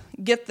you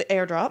get the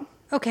airdrop.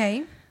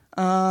 Okay.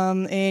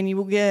 And you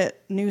will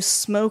get new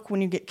smoke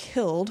when you get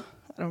killed.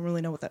 I don't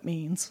really know what that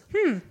means.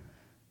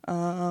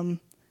 But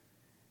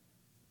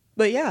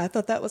yeah, I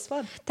thought that was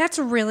fun. That's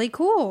really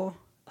cool.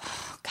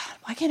 Oh, God,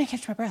 why can't I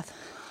catch my breath?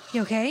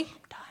 You okay?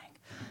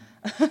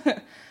 I'm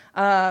dying.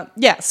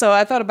 Yeah, so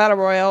I thought a battle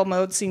royale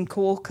mode seemed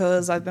cool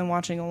because I've been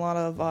watching a lot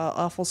of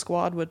Awful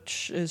Squad,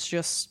 which is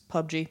just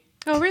PUBG.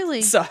 Oh,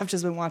 really? So I've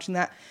just been watching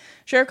that.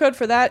 Share code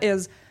for that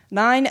is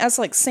 9, S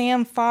like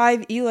Sam,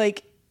 5, E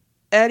like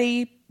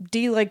Eddie,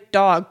 D like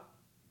dog.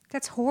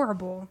 That's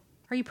horrible.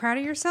 Are you proud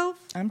of yourself?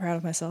 I'm proud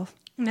of myself.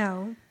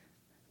 No.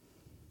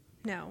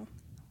 No.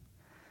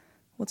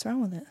 What's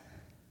wrong with it?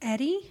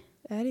 Eddie?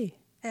 Eddie.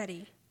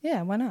 Eddie.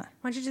 Yeah, why not?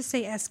 Why don't you just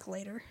say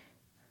escalator?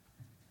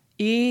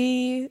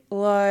 E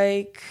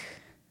like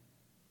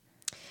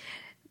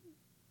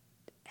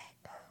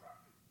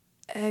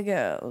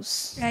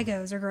Egos.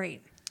 Egos are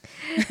great.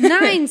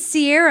 9,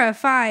 Sierra,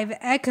 5,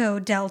 Echo,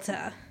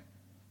 Delta.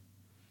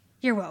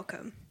 You're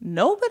welcome.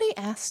 Nobody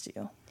asked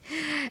you.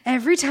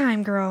 Every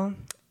time, girl.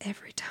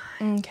 Every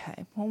time.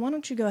 Okay. Well, why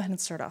don't you go ahead and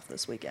start off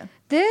this weekend?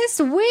 This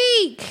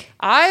week.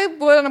 I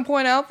want to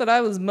point out that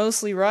I was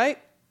mostly right.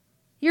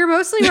 You're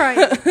mostly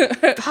right.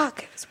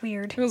 Fuck, it was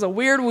weird. It was a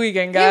weird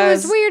weekend, guys. It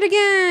was weird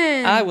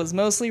again. I was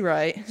mostly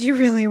right. You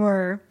really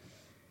were.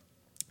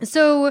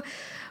 So,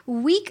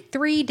 week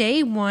 3,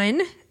 day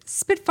 1,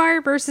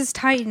 Spitfire versus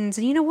Titans.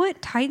 And you know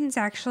what? Titans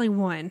actually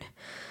won.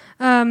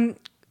 On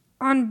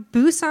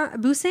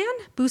Busan.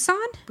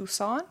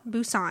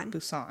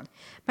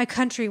 My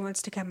country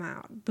wants to come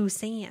out.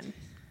 Busan.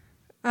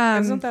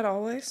 Isn't that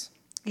always?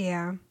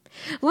 Yeah.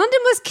 London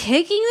was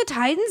kicking the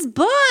Titans'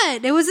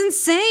 butt. It was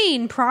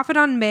insane. Profit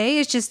on May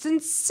is just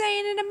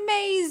insane and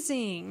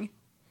amazing.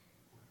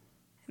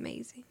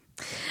 Amazing.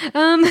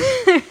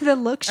 The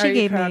look she gave me.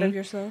 Are you proud of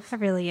yourself? I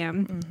really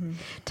am. Mm-hmm.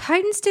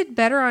 Titans did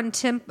better on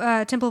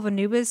Temple of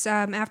Anubis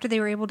after they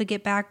were able to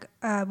get back,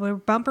 where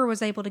Bumper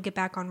was able to get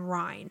back on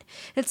Rhine.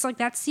 It's like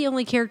that's the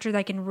only character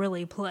that can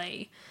really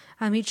play.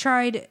 He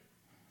tried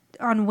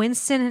on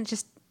Winston and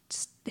just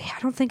I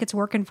don't think it's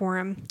working for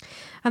him.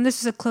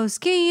 This was a close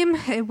game.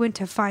 It went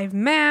to 5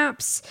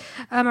 maps.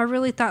 I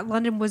really thought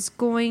London was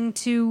going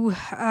to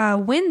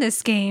win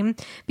this game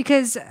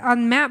because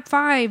on map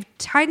 5,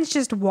 Titans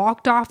just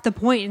walked off the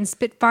point and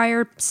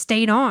Spitfire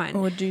stayed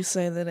on. Would you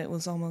say that it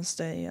was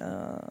almost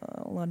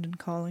a London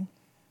calling?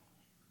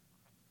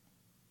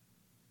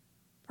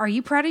 Are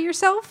you proud of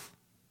yourself?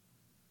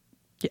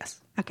 Yes.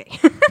 Okay.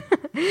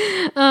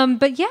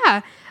 But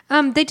yeah,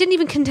 they didn't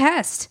even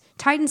contest.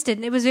 Titans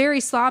didn't. It was very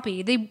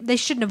sloppy. They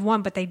shouldn't have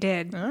won, but they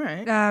did. All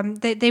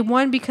right. They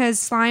won because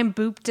Slime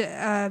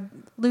booped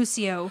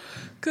Lucio.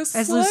 Because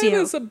as Slime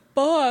Lucio. is a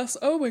boss.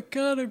 Oh my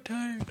god, I'm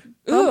tired.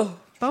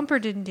 Bumper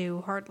didn't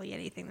do hardly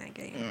anything that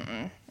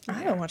game. I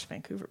haven't watched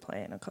Vancouver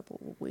play in a couple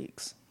of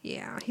weeks.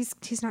 Yeah,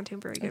 he's not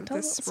doing very good with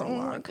this Doesn't roll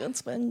seem like log.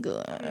 it's been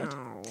good.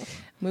 No.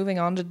 Moving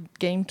on to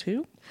game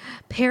 2.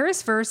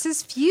 Paris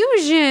versus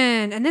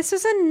Fusion, and this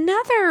was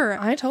another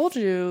I told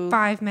you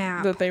 5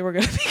 map. that they were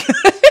going to be good.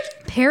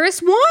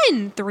 Paris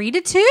won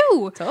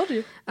 3-2. Told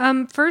you.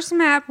 First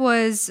map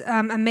was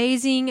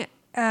amazing.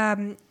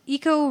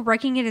 Eco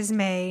wrecking it as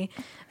May,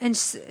 and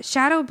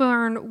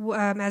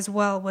Shadowburn as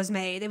well was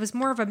May. It was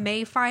more of a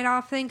May fight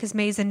off thing because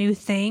May's a new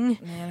thing.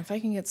 Man, if I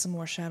can get some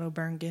more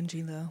Shadowburn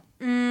Genji though.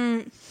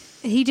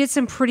 He did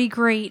some pretty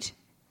great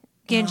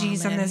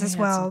Genjis on this as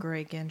Some well.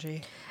 great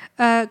Genji.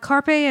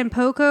 Carpe and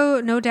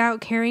Poco, no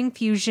doubt carrying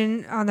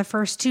Fusion on the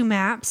first 2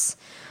 maps.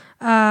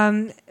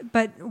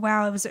 But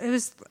wow, it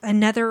was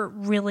another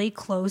really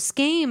close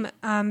game.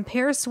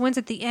 Paris wins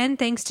at the end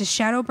thanks to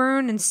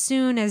Shadowburn, and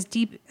soon as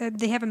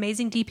they have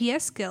amazing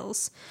DPS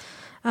skills.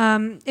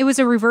 It was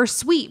a reverse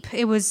sweep.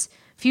 It was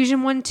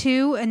Fusion won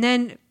 2, and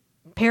then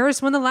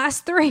Paris won the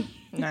last 3.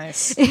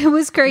 Nice. It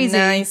was crazy.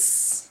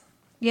 Nice.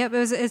 Yep,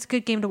 it's a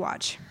good game to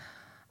watch.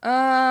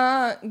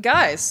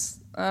 Guys,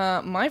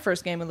 my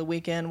first game of the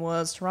weekend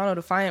was Toronto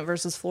Defiant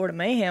versus Florida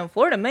Mayhem.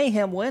 Florida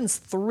Mayhem wins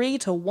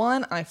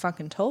 3-1. I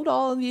fucking told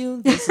all of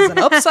you this is an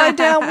upside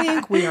down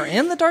week. We are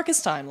in the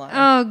darkest timeline.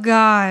 Oh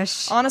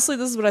gosh. Honestly,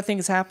 this is what I think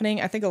is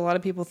happening. I think a lot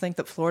of people think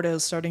that Florida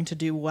is starting to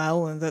do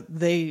well and that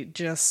they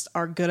just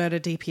are good at a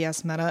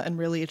DPS meta, and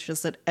really it's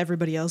just that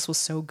everybody else was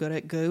so good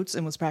at goats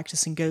and was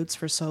practicing goats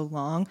for so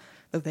long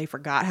that they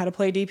forgot how to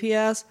play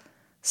DPS.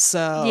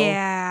 So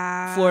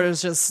yeah, Florida's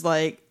just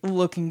like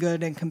looking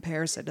good in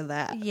comparison to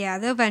that. Yeah,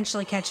 they'll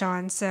eventually catch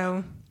on.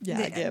 So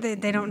yeah,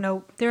 they don't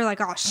know. They're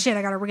like, oh shit,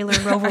 I got to relearn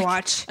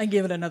Overwatch. I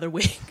give it another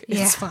week.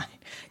 Yeah. It's fine,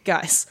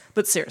 guys.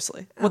 But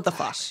seriously, what the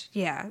fuck?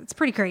 Yeah, it's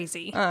pretty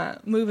crazy.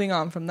 Moving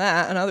on from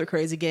that, another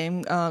crazy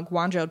game: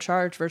 Guangzhou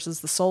Charge versus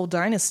the Seoul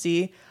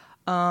Dynasty.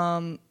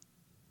 I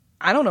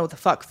don't know what the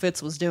fuck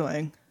Fitz was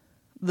doing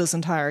this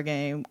entire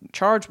game.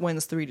 Charge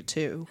wins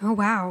 3-2. Oh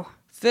wow.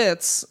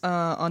 Fitz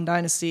on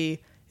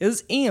Dynasty.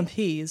 His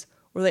EMPs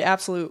were the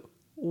absolute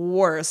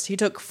worst. He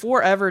took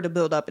forever to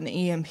build up an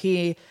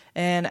EMP,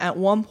 and at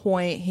one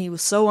point he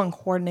was so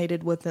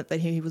uncoordinated with it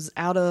that he was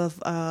out of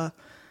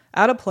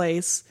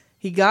place.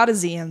 He got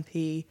his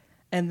EMP,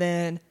 and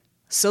then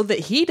so that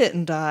he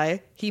didn't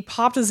die, he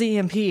popped his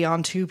EMP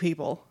on 2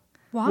 people.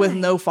 Why? With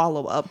no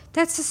follow up.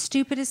 That's the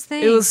stupidest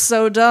thing. It was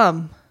so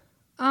dumb.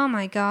 Oh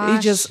my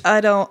gosh. I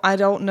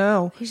don't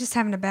know. He's just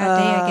having a bad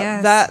day, I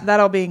guess.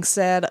 That all being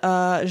said,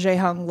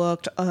 Jaehung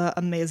looked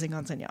amazing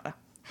on Zenyatta.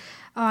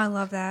 Oh, I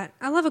love that.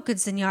 I love a good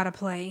Zenyatta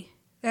play.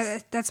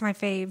 That's my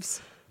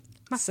faves.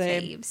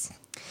 Same.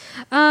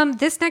 Faves.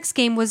 This next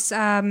game was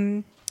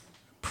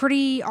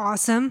pretty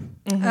awesome.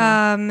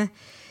 Mm-hmm.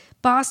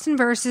 Boston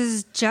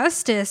versus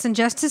Justice, and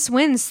Justice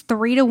wins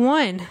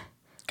 3-1.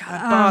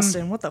 God,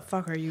 Boston, what the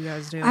fuck are you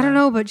guys doing? I don't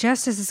know, but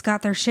Justice has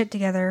got their shit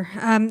together.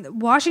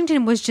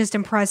 Washington was just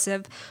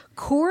impressive.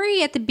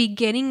 Corey at the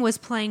beginning was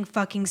playing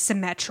fucking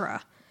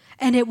Symmetra,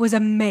 and it was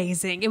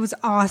amazing. It was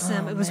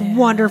awesome. It was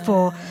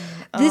wonderful.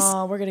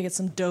 We're going to get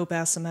some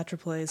dope-ass Symmetra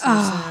plays here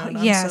soon.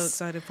 I'm yes. so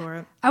excited for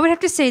it. I would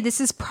have to say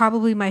this is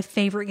probably my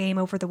favorite game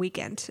over the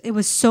weekend. It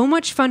was so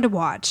much fun to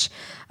watch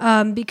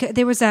because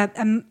there was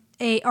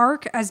a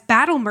arc as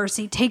Battle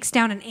Mercy takes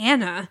down an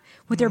Anna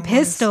with her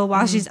pistol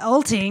while she's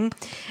ulting.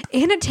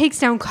 Anna takes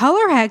down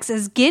Color Hex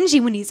as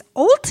Genji when he's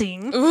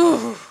ulting.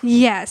 Ooh.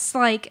 Yes,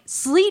 like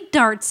Sleet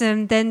darts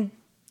him, then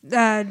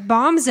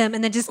bombs him,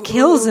 and then just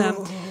kills him.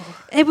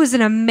 It was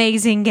an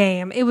amazing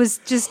game. It was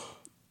just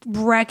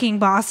wrecking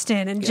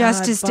Boston, and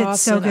Justice did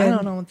so good. I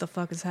don't know what the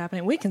fuck is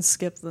happening. We can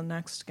skip the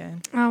next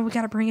game. Oh, we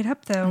got to bring it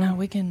up though. No,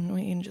 we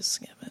can just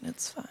skip it.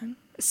 It's fine.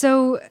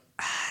 So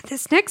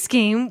this next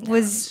game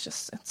was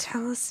it's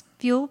Talus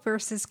Fuel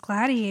versus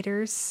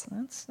Gladiators.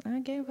 I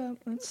gave up.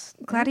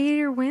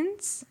 Gladiator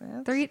wins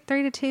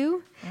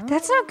 3-2.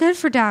 That's not good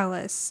for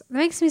Dallas. That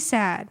makes me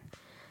sad.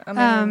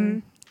 I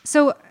mean,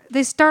 so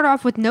they start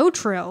off with no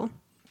Trill.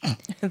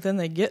 And then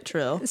they get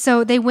Trill.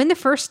 So they win the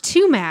first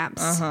 2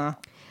 maps.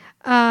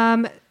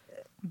 And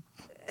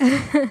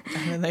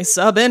then they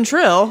sub in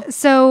Trill.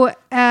 So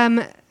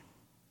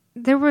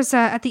there was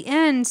at the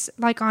end,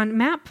 like on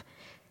map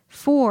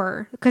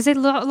 4, because they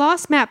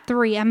lost map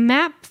 3. On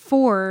map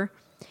 4,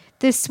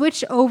 they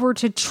switched over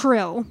to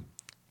Trill.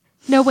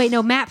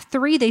 Map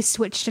 3 they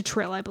switched to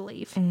Trill, I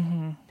believe.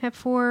 Mm-hmm. Map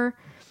 4.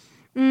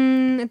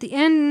 At the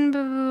end,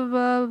 blah, blah,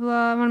 blah,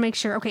 blah. I want to make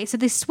sure. Okay, so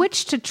they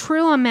switched to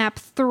Trill on map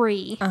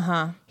 3.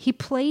 He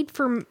played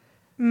for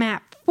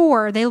map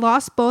 4. They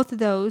lost both of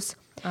those.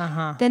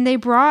 Then they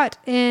brought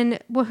in,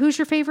 who's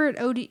your favorite?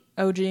 OG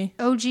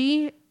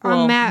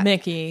on map...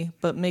 Mickey,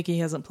 but Mickey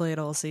hasn't played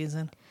all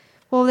season.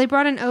 Well, they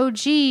brought in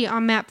OG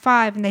on map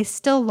 5, and they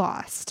still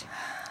lost.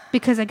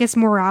 Because I guess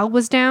morale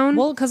was down.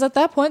 Well, because at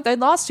that point, they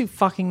lost 2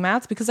 fucking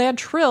maps because they had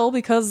Trill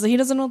because he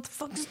doesn't know what the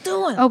fuck he's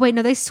doing. Oh, wait,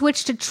 no, they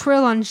switched to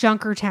Trill on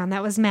Junkertown.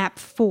 That was map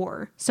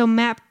 4. So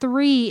map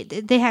 3,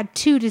 they had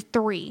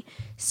 2-3.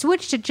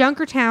 Switched to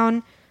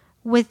Junkertown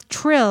with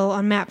Trill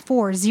on map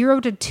 4,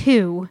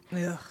 0-2.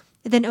 Ugh.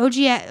 Then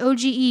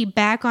OGE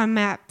back on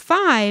map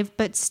 5,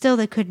 but still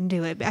they couldn't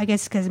do it. I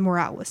guess because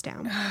morale was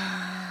down.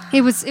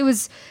 It was.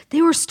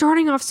 They were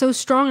starting off so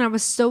strong, and I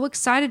was so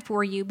excited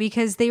for you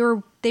because they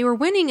were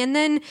winning, and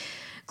then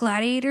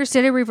Gladiators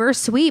did a reverse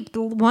sweep,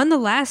 won the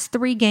last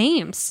 3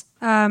 games.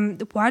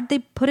 Why'd they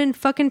put in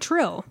fucking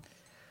Trill?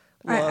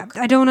 Look,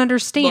 I don't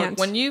understand. Look,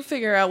 when you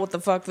figure out what the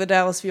fuck the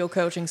Dallas Fuel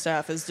coaching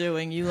staff is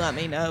doing, you let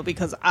me know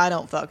because I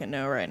don't fucking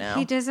know right now.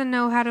 He doesn't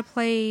know how to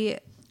play.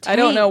 Tank. I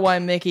don't know why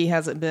Mickey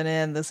hasn't been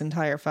in this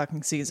entire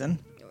fucking season.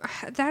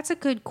 That's a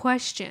good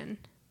question.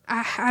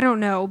 I don't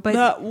know, but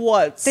Not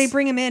once. they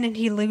bring him in and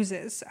he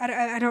loses.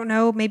 I don't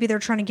know. Maybe they're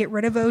trying to get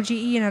rid of OGE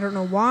and I don't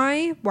know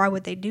why. Why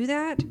would they do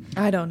that?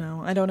 I don't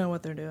know. I don't know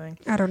what they're doing.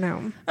 I don't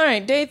know. All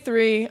right, day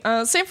 3.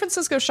 San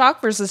Francisco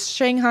Shock versus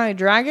Shanghai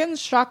Dragons.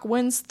 Shock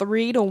wins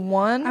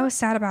 3-1. I was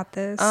sad about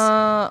this.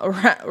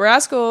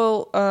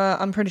 Rascal,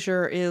 I'm pretty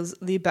sure, is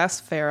the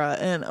best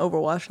Pharah in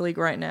Overwatch League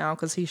right now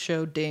because he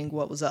showed Ding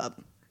what was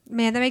up.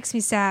 Man, that makes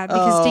me sad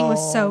because Ding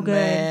was so good.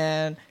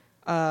 Man.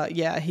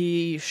 Yeah,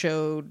 he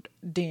showed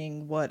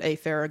Ding what a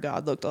Pharah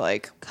god looked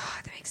like.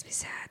 God, that makes me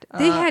sad.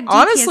 They had DPS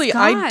honestly,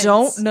 I gods.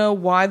 don't know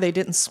why they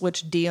didn't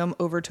switch Diem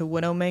over to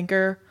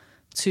Widowmaker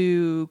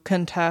to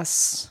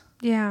contest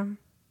Yeah.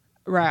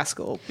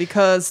 Rascal,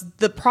 because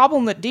the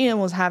problem that Diem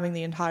was having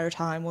the entire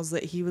time was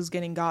that he was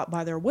getting got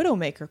by their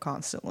Widowmaker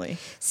constantly.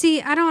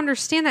 See, I don't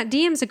understand that.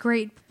 DM's a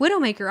great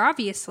Widowmaker,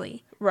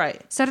 obviously.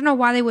 Right. So I don't know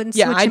why they wouldn't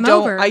switch him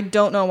over. I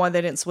don't know why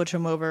they didn't switch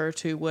him over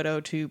to Widow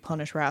to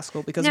punish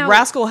Rascal, because Now-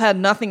 Rascal had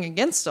nothing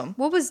against him.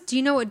 Do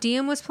you know what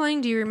DM was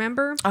playing? Do you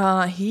remember?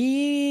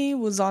 He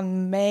was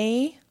on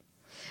May.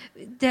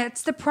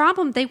 That's the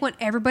problem. They want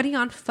everybody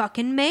on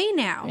fucking May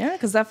now. Yeah,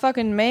 because that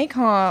fucking May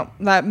comp,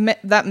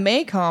 that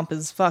May comp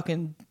is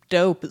fucking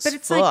dope as fuck. But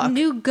it's like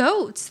new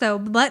goats, though.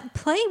 But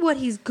play what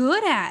he's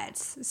good at.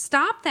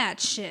 Stop that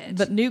shit.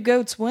 But New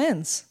Goats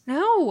wins.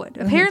 No, it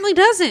apparently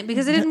doesn't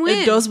because it didn't win.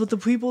 It does with the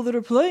people that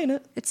are playing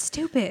it. It's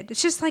stupid.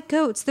 It's just like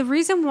goats. The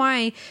reason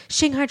why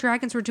Shanghai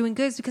Dragons were doing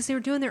good is because they were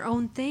doing their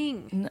own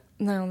thing.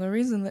 No, the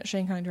reason that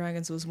Shanghai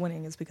Dragons was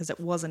winning is because it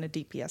wasn't a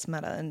DPS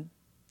meta, and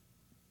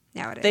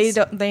Now it is.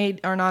 they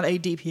are not a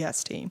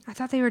DPS team. I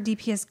thought they were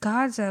DPS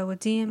gods, though, with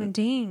DM and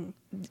Ding.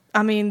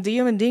 I mean,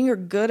 Diem and Ding are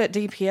good at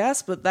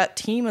DPS, but that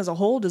team as a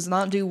whole does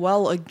not do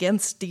well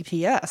against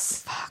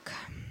DPS. Fuck.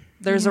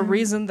 There's a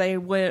reason they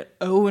went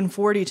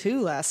 0-42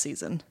 last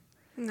season,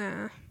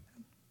 Nah.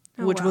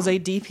 which was a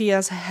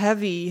DPS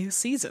heavy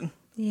season.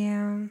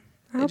 Yeah.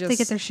 I hope they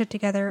get their shit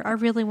together. I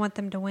really want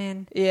them to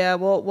win. Yeah,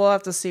 we'll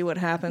have to see what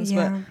happens.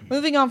 Yeah. But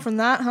moving on from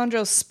that,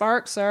 Hangzhou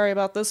Spark, sorry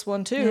about this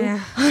one too.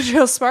 Yeah.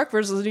 Hangzhou Spark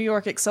versus New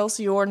York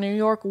Excelsior. New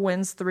York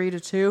wins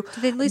 3-2.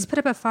 Did they at least put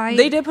up a fight?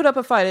 They did put up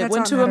a fight. It That's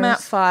went all to that a map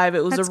matters. 5.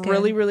 It was That's a good.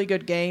 really, really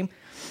good game.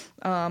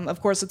 Of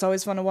course, it's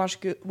always fun to watch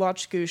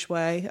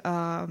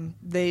Gushway.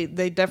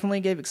 They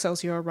definitely gave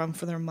Excelsior a run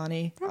for their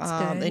money. That's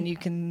good. And you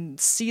can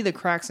see the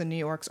cracks in New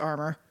York's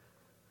armor.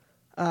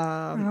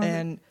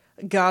 And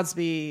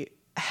Godsby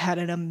had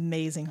an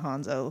amazing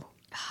Hanzo.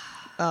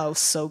 Oh,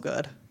 so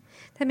good.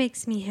 That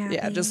makes me happy.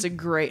 Yeah, just a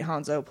great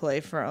Hanzo play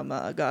from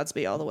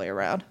Godsby all the way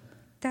around.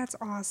 That's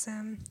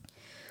awesome.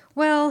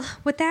 Well,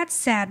 with that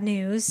sad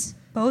news,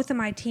 both of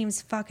my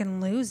teams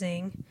fucking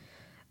losing.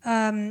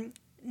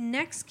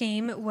 Next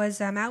game was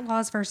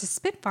Outlaws versus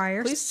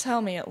Spitfires. Please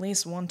tell me at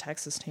least one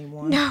Texas team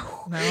won.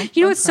 No. No?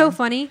 You know what's so Okay.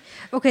 funny?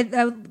 Okay,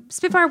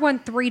 Spitfire won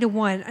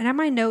 3-1, and on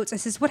my notes I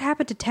says, "What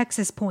happened to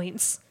Texas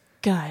points?"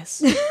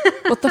 Guys,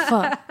 what the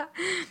fuck?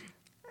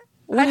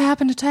 What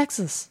happened to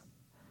Texas?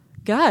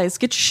 Guys,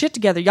 get your shit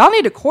together. Y'all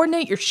need to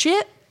coordinate your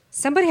shit.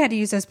 Somebody had to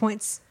use those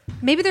points.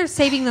 Maybe they're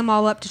saving them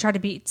all up to try to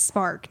beat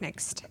Spark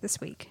this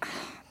week.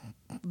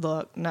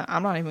 Look, no,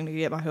 I'm not even going to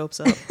get my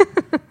hopes up.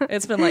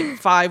 It's been like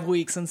 5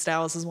 weeks since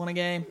Dallas has won a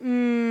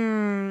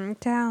game.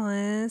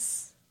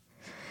 Dallas.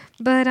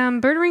 But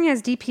Birdering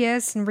has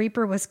DPS and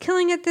Reaper was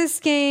killing it this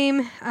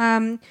game.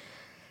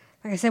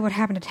 Like I said, what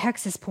happened to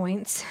Texas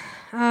points?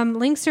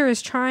 Linkster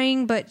is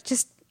trying, but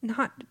just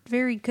not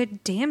very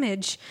good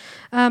damage.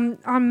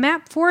 On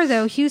map 4,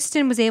 though,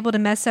 Houston was able to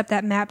mess up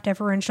that map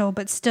differential,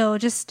 but still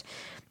just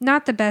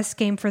not the best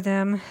game for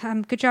them.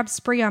 Good job,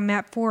 Spree, on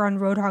map 4 on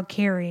Roadhog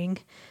carrying.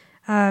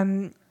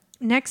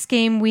 Next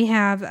game, we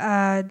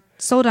have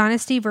Seoul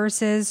Dynasty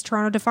versus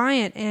Toronto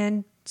Defiant,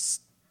 and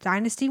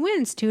Dynasty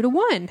wins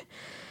 2-1.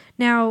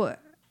 Now,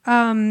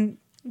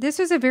 this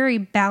was a very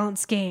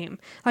balanced game.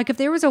 Like, if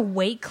there was a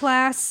weight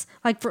class,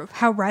 like for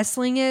how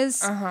wrestling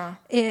is,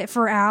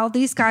 for Al,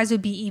 these guys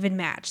would be even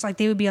matched. Like,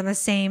 they would be on the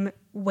same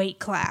weight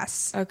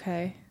class.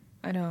 Okay.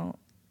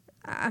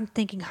 I'm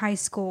thinking high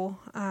school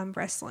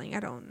wrestling. I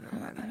don't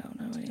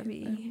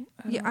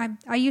know.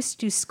 I used to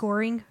do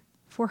scoring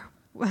for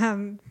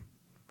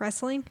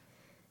wrestling.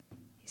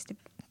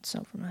 It's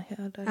not from my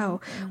head.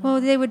 Well,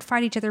 they would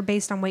fight each other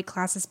based on weight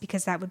classes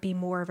because that would be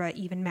more of an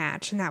even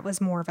match, and that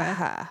was more of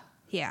a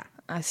yeah.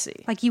 I see.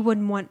 Like, you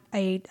wouldn't want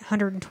a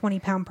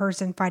 120-pound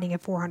person fighting a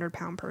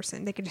 400-pound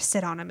person. They could just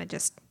sit on them and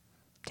just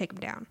take them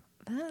down.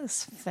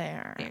 That's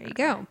fair. There you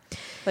go.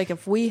 Like,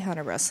 if we had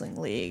a wrestling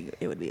league,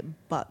 it would be a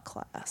butt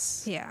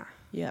class. Yeah,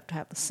 You have to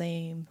have the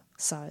same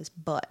size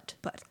butt.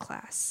 butt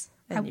class.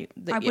 And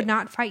I would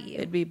not fight you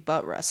It'd be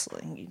butt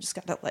wrestling. You just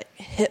got to, like,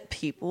 hit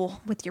people.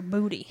 with your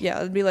booty. Yeah,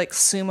 it'd be like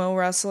sumo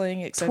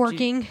wrestling. Except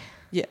Twerking.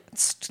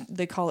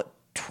 They call it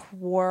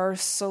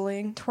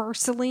twerkstling.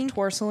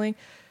 Twerkstling.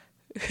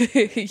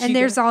 And And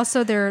there's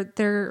also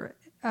their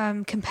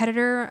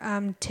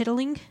competitor,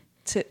 Tittling.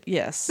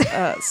 yes.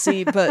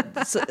 See, but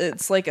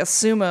it's like a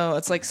sumo.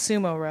 It's like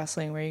sumo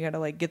wrestling where you got to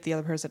like get the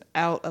other person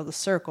out of the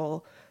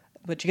circle,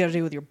 but you got to do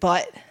it with your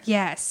butt.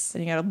 Yes.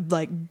 And you got to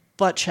like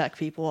butt check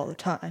people all the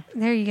time.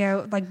 There you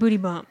go. Like booty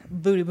bump.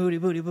 Booty, booty,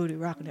 booty, booty,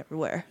 rocking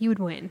everywhere. You would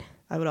win.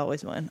 I would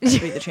always win. I'd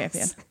be the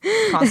champion.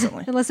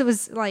 Constantly. Unless it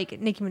was like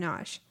Nicki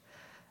Minaj.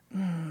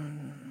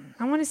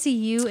 I want to see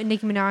you and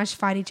Nicki Minaj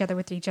fight each other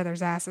with each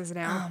other's asses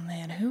now. Oh,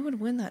 man. Who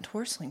would win that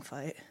Twerkstling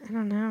fight? I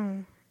don't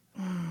know.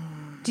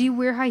 Do you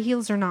wear high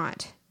heels or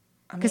not?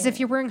 Because if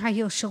you're wearing high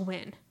heels, she'll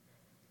win.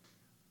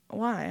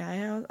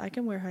 Why? I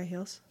can wear high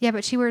heels. Yeah,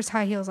 but she wears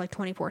high heels like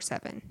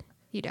 24/7.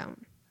 You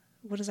don't.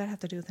 What does that have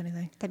to do with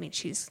anything? That means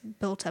she's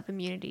built up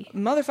immunity.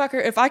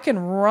 Motherfucker, if I can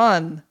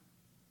run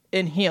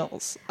in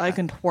heels, I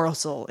can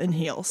twirl in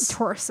heels.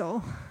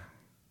 Twerksel.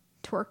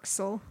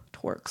 Twerksel.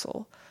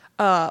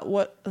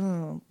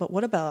 But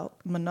what about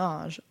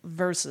Minaj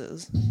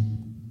versus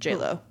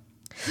J-Lo?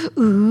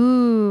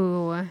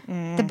 Ooh.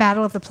 The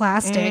battle of the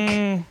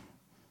plastic.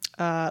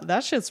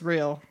 That shit's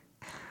real.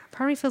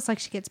 Part of me feels like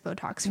she gets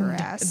Botox for her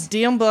ass.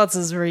 Damn butts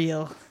is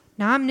real.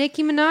 No, I'm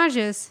Nicki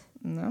Minaj's.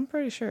 No, I'm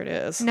pretty sure it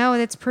is. No,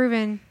 it's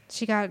proven.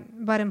 She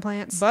got butt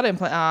implants. Butt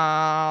implant.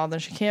 Oh, then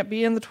she can't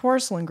be in the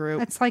Twerkstling group.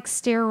 That's like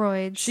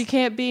steroids. She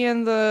can't be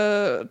in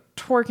the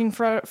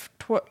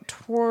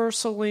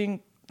Twerkstling.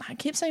 I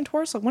keep saying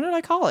Twerkstling. What did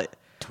I call it?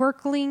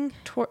 Twerkling.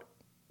 No,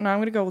 I'm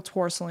going to go with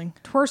Twerkstling.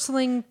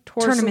 Twerkstling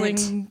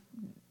tournament.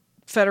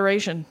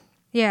 Federation.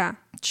 Yeah.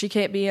 She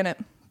can't be in it.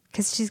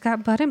 Because she's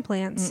got butt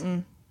implants.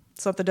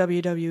 It's not the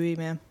WWE,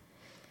 man.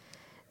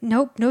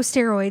 Nope. No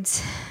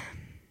steroids.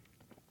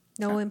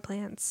 No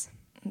implants.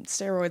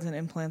 Steroids and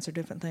implants are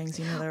different things.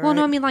 You know that, right? Well,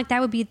 no, I mean, like,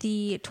 that would be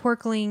the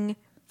twerkling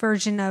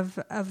version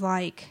of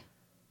like,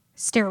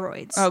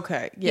 steroids.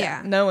 Okay.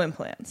 Yeah. No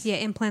implants. Yeah,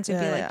 implants would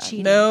be like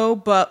cheating. No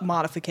butt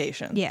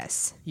modification.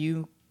 Yes.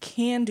 You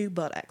can do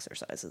butt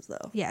exercises,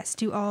 though. Yes.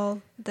 Do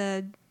all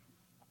the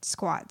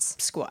squats.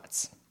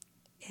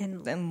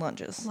 And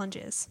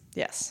lunges.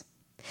 Yes.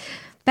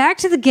 Back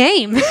to the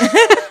game.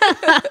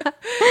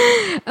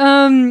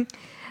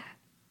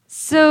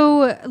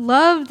 So,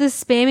 loved the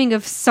spamming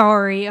of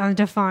sorry on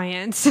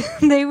Defiance.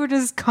 They were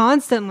just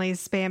constantly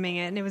spamming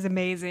it, and it was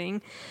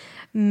amazing.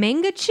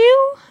 Mangachu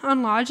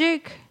on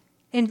Logic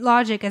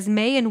as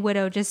May and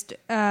Widow, just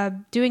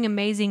doing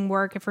amazing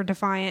work for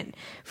Defiant,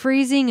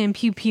 freezing and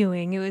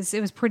pew-pewing. It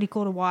was pretty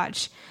cool to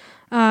watch.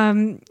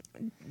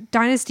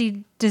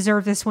 Dynasty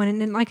deserved this one,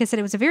 and like I said,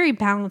 it was a very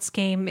balanced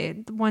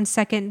game. 1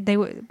 second,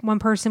 one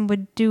person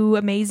would do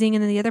amazing,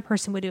 and then the other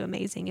person would do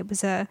amazing. It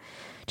was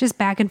just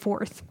back and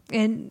forth,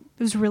 and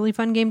it was a really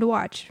fun game to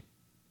watch.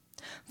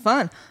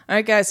 Fun. All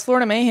right, guys.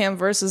 Florida Mayhem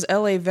versus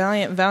LA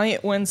Valiant.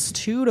 Valiant wins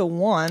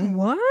 2-1.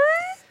 What?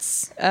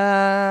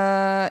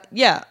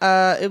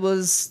 It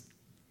was.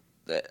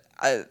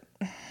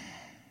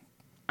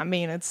 I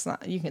mean, it's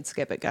not. You can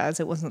skip it, guys.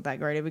 It wasn't that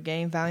great of a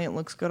game. Valiant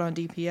looks good on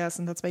DPS,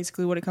 and that's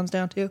basically what it comes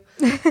down to.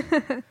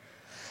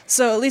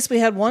 So at least we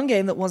had one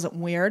game that wasn't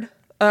weird.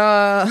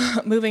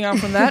 Moving on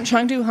from that,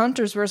 Chengdu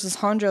Hunters versus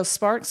Hangzhou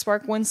Spark.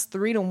 Spark wins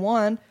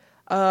 3-1.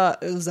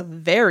 It was a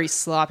very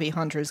sloppy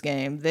Hunters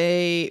game.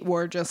 They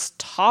were just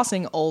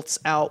tossing ults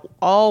out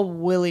all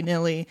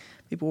willy-nilly.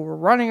 People were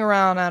running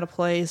around out of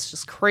place,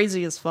 just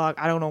crazy as fuck.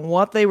 I don't know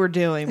what they were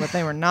doing, but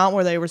they were not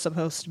where they were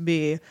supposed to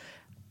be.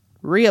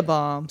 Rhea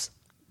bombs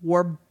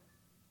were...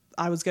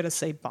 I was going to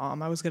say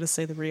bomb. I was going to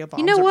say the Rhea bombs.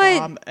 You know what?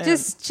 Bomb,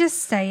 just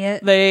say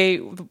it.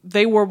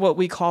 They were what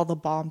we call the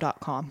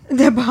bomb.com.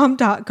 The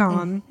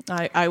bomb.com.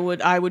 I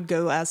would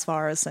go as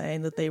far as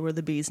saying that they were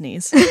the bee's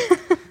knees.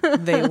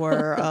 They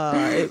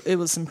were, it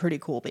was some pretty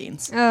cool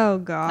beans. Oh,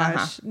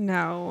 gosh.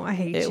 No, I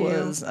hate it. You.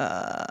 It was,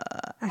 I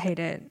hate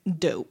it.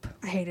 Dope.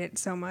 I hate it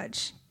so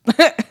much.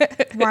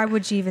 Why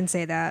would you even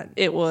say that?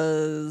 It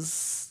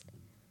was,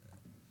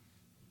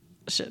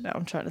 shit, now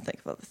I'm trying to think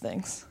of other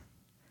things.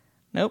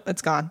 Nope,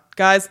 it's gone.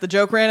 Guys, the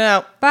joke ran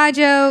out. Bye,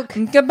 joke.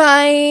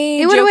 Goodbye.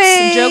 It went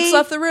away. Jokes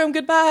left the room.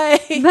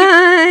 Goodbye.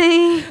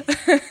 Bye.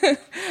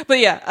 But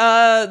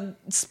yeah,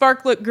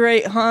 Spark looked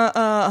great.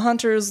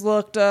 Hunters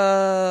looked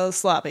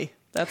sloppy.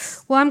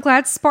 Well, I'm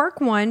glad Spark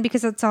won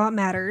because that's all that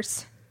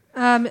matters.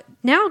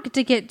 Now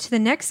to get to the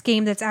next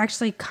game that's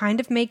actually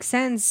kind of makes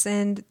sense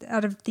and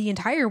out of the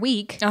entire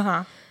week.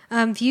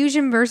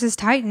 Fusion versus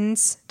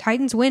Titans.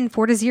 Titans win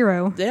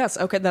 4-0. Yes,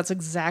 okay, that's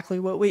exactly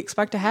what we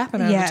expect to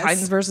happen in the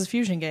Titans versus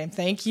Fusion game.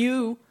 Thank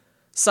you.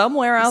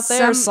 Somewhere out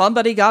there,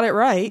 somebody got it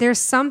right. There's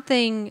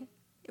something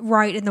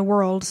right in the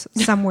world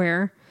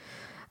somewhere.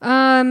 They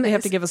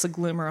have to give us a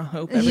glimmer of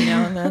hope every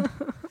now and then.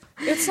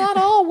 It's not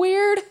all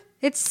weird.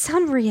 It's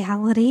some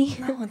reality.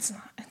 No, it's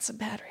not. It's a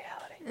bad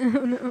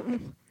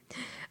reality.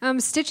 Oh, no.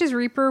 Stitch's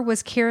Reaper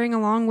was carrying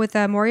along with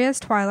Moria's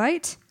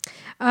Twilight.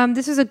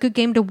 This was a good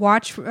game to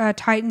watch.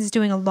 Titans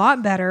doing a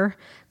lot better.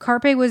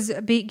 Carpe was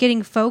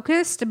getting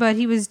focused, but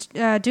he was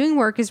doing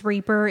work as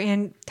Reaper,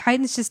 and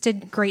Titans just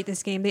did great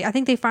this game. I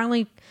think they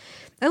finally,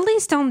 at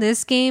least on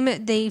this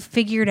game, they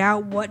figured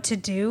out what to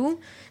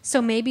do.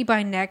 So maybe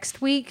by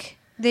next week,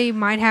 they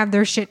might have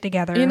their shit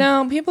together. You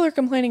know, people are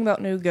complaining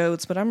about new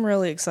goats, but I'm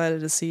really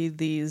excited to see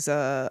these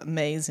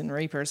Mays and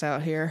Reapers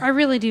out here. I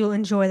really do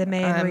enjoy the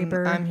May and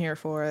Reaper. I'm here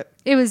for it.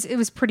 It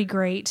was pretty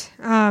great.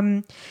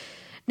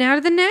 Now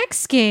to the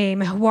next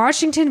game.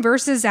 Washington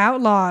versus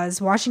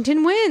Outlaws.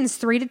 Washington wins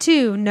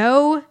 3-2.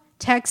 No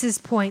Texas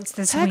points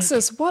this week.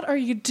 Texas, what are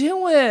you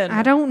doing?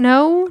 I don't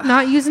know.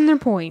 Not using their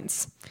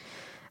points.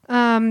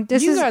 You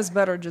guys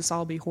better just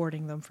all be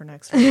hoarding them for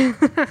next week.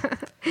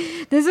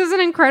 This is an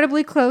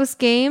incredibly close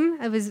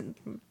game. It was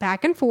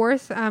back and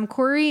forth.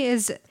 Corey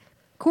is a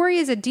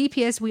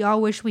DPS we all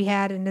wish we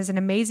had and is an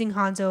amazing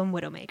Hanzo and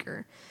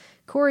Widowmaker.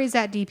 Corey's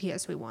that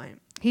DPS we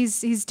want.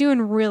 He's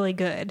doing really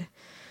good.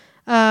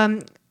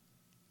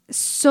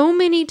 So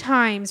many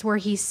times where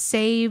he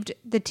saved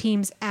the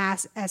team's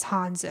ass as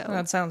Hanzo.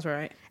 That sounds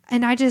right.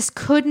 And I just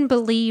couldn't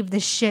believe the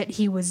shit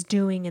he was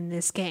doing in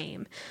this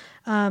game.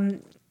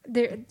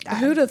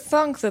 Who'd have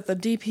thunk that the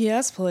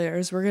DPS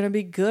players were going to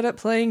be good at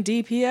playing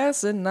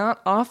DPS and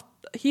not off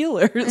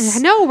healers? I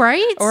know,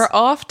 right? Or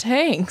off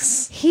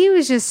tanks. He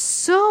was just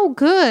so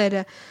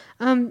good.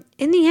 In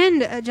the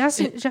end,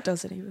 Justin... It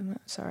doesn't even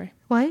matter. Sorry.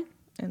 What?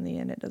 In the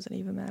end, it doesn't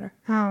even matter.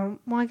 Oh,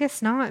 well, I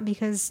guess not,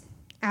 because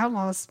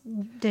Outlaws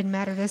didn't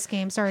matter this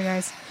game. Sorry,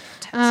 guys.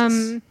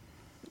 Texas.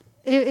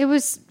 It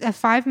was a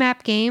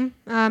 5-map game,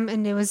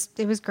 and it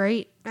was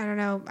great. I don't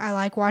know. I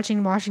like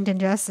watching Washington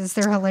Justice.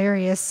 They're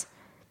hilarious.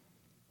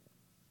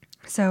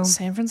 So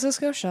San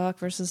Francisco Shock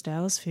versus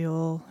Dallas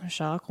Fuel.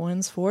 Shock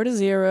wins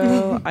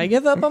 4-0. I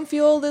give up on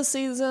Fuel this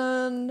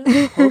season.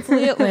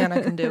 Hopefully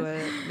Atlanta can do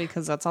it,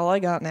 because that's all I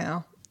got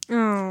now.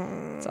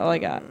 That's all I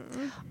got.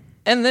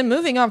 And then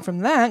moving on from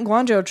that,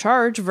 Guangzhou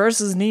Charge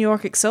versus New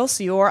York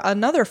Excelsior.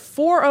 Another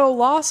 4-0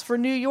 loss for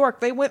New York.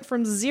 They went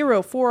from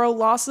 0 4-0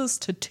 losses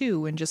to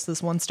 2 in just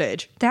this one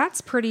stage.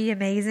 that's pretty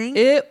amazing.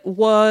 It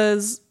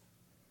was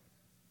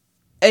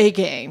a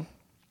game.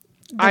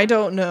 I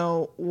don't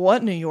know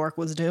what New York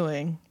was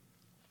doing,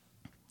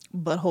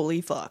 but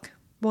holy fuck.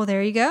 Well,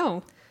 there you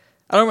go.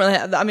 I don't really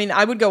I mean,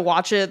 I would go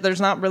watch it.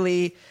 There's not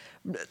really...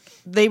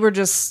 They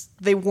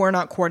were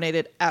not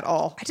coordinated at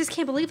all. I just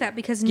can't believe that,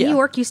 because New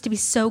York used to be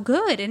so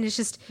good, and it's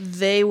just...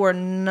 They were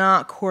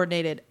not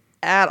coordinated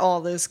at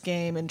all this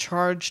game, and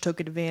Charge took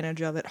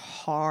advantage of it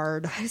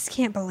hard. I just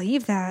can't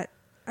believe that.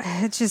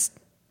 It's just...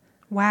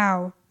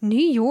 Wow. New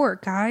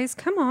York, guys.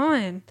 Come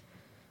on.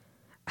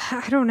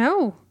 I don't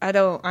know.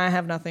 I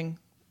have nothing.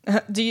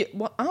 Do you...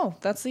 Well, oh,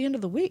 that's the end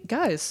of the week,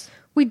 guys.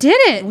 We did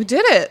it. We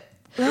did it.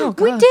 Oh,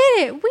 God. We did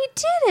it. We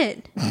did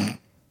it.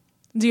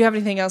 Do you have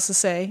anything else to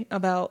say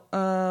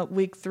about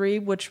week 3,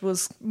 which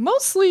was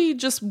mostly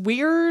just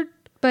weird?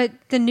 But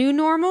the new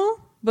normal?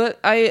 But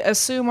I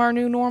assume our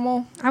new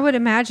normal? I would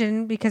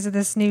imagine, because of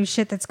this new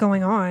shit that's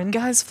going on.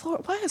 Guys,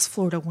 why is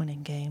Florida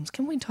winning games?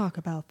 Can we talk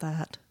about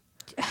that?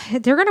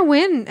 They're going to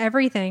win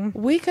everything.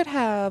 We could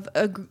have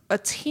a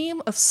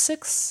team of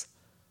 6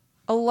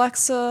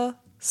 Alexa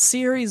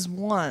Series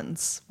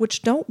 1s,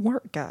 which don't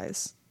work,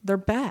 guys. They're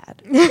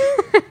bad.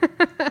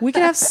 We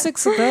could have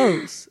 6 of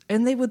those,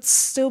 and they would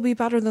still be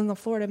better than the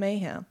Florida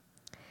Mayhem.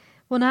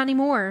 Well, not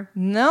anymore.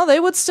 No, they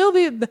would still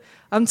be...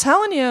 I'm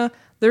telling you,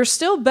 they're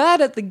still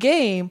bad at the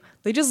game.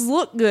 They just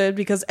look good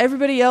because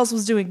everybody else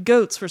was doing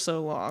goats for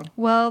so long.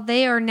 Well,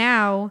 they are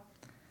now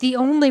the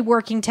only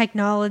working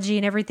technology,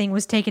 and everything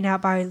was taken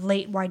out by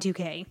late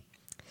Y2K.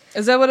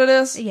 Is that what it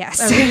is?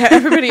 Yes.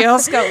 Everybody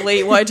else got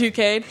late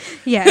Y2K'd?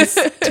 Yes.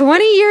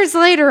 20 years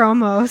later,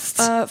 almost.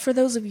 For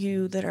those of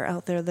you that are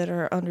out there that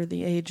are under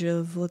the age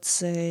of, let's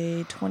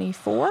say,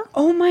 24?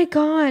 Oh my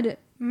God,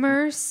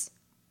 Merce.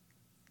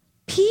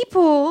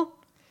 People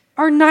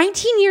are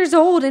 19 years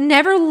old and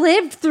never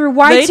lived through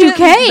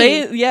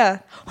Y2K. Yeah.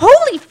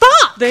 Holy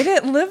fuck! They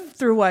didn't live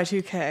through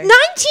Y2K. 19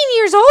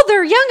 years old,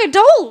 they're young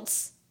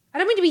adults. I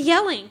don't mean to be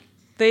yelling.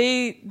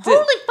 Holy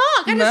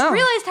fuck, I just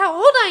realized how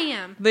old I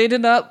am. They did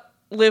not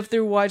live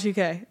through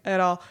Y2K at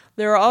all.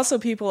 There are also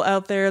people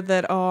out there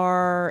that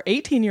are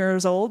 18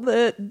 years old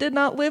that did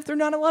not live through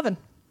 9/11.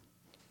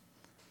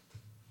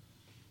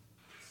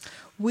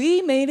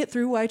 We made it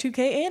through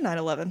Y2K and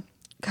 9/11.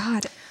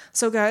 God.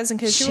 So guys, in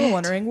case you were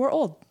wondering, we're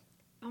old.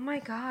 Oh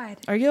my God.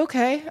 Are you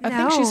okay? No. I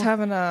think she's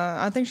having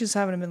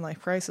a midlife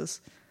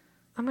crisis.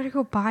 I'm going to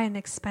go buy an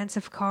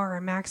expensive car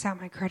and max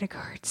out my credit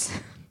cards.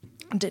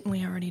 Didn't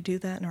we already do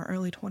that in our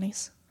early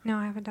 20s? No,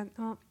 I haven't done...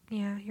 Oh,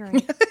 yeah, you're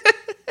right.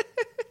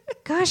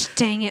 Gosh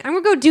dang it. I'm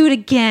going to go do it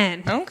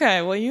again.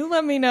 Okay, well, you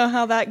let me know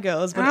how that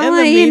goes. But I'll in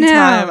the let you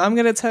meantime, know. I'm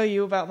going to tell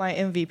you about my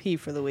MVP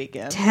for the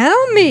weekend.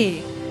 Tell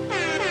me.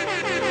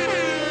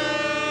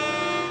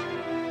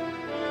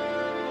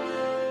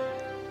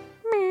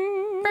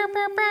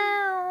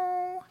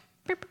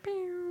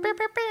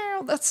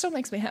 That still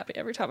makes me happy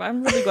every time.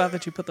 I'm really glad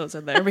that you put those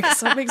in there because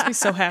that makes me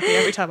so happy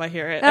every time I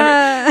hear it.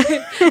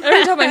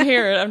 Every time I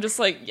hear it, I'm just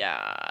like,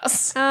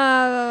 yes.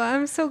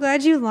 I'm so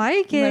glad you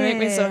like it. They make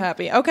me so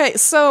happy. Okay,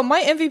 so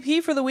my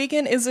MVP for the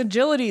weekend is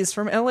Agilities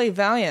from LA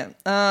Valiant.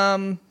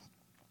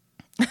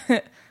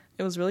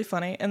 It was really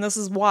funny, and this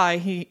is why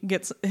he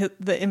gets the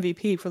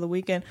MVP for the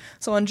weekend.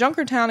 So in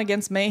Junkertown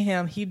against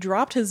Mayhem, he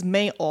dropped his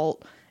May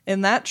ult,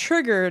 and that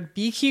triggered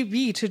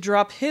BQB to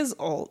drop his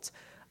ult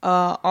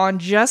on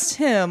just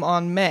him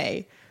on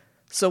May.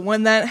 So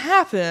when that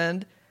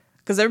happened,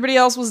 because everybody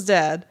else was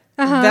dead,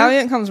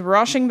 Valiant comes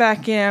rushing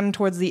back in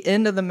towards the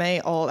end of the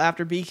May ult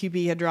after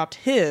BQB had dropped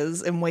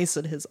his and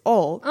wasted his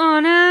ult. Oh,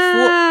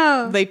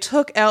 no. They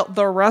took out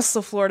the rest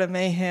of Florida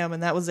Mayhem,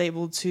 and that was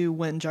able to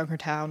win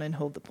Junkertown and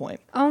hold the point.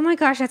 Oh, my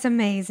gosh. That's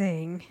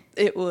amazing.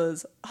 It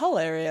was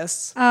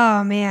hilarious.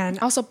 Oh, man.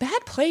 Also,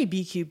 bad play,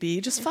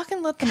 BQB. Just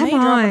fucking let the Come May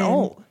drop an on.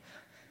 ult.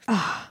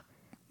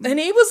 And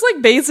he was,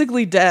 like,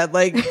 basically dead.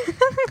 Like,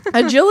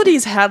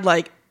 Agility's had,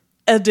 like,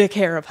 a dick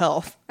hair of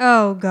health.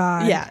 Oh,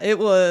 God. Yeah, it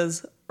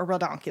was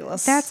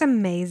redonkulous. That's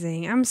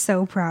amazing. I'm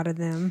so proud of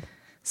them.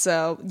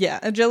 So, yeah,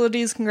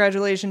 Agilities,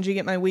 congratulations. You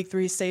get my week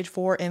 3 stage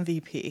 4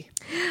 MVP.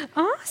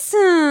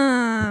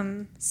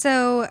 Awesome.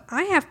 So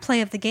I have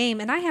play of the game,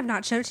 and I have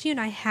not showed it to you,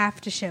 and I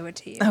have to show it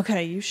to you.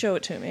 Okay, you show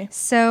it to me.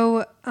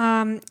 So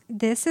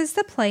this is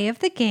the play of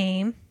the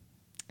game.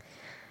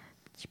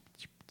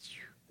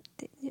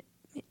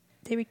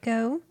 There we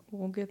go.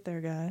 We'll get there,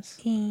 guys.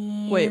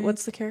 And Wait,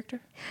 what's the character?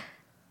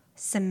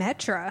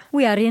 Symmetra.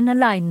 We are in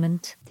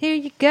alignment. Here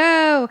you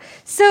go.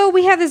 So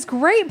we have this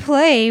great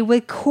play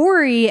with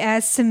Corey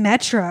as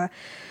Symmetra,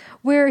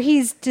 where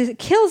he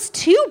kills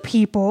 2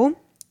 people,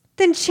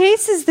 then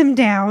chases them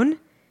down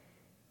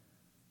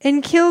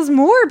and kills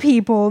more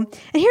people.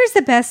 And here's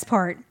the best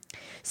part.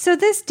 So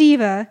this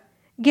diva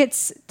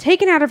gets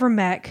taken out of her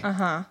mech,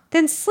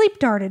 then sleep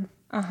darted.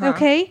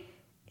 Okay?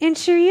 And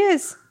here he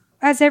is.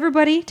 As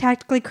everybody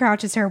tactically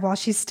crouches her while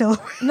she's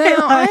still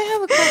Now, I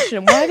have a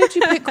question. Why did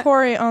you pick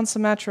Corey on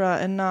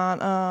Symmetra and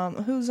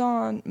not, who's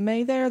on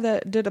May there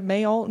that did a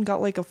May ult and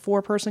got like a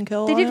 4-person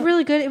kill? They on did it?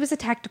 really good. It was a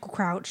tactical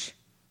crouch.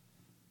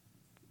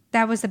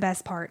 That was the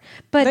best part.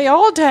 But They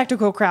all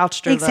tactical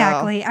crouched her,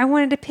 exactly. though. I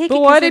wanted to pick it. But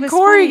why 'cause it did was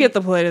Corey funny. get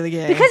the play of the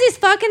game? Because he's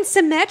fucking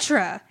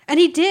Symmetra. And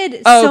he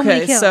did so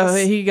many kills. So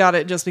he got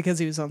it just because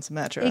he was on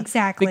Symmetra.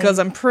 Exactly. Because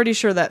I'm pretty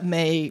sure that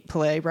May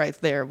play right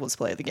there was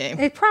play of the game.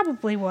 It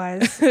probably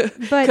was. But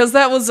Because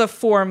that was a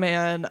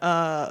 4-man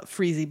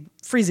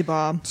freezy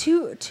bomb.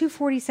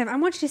 247. I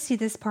want you to see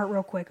this part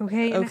real quick,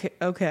 okay?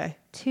 Okay.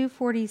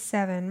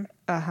 247.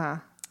 Uh-huh.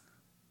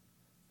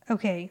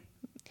 Okay.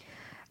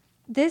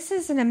 This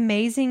is an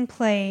amazing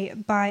play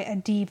by a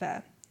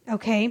diva,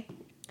 okay?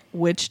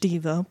 Which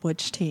diva?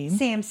 Which team?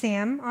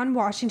 Sam on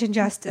Washington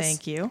Justice.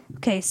 Thank you.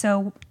 Okay,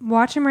 so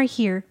watch him right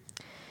here.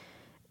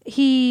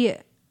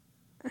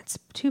 That's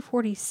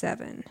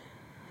 247.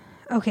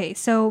 Okay,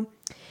 so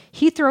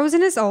he throws in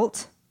his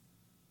ult.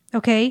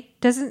 Okay,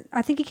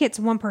 I think he hits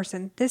 1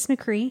 person. This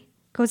McCree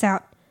goes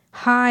out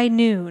high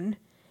noon.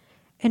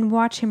 And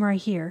watch him right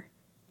here.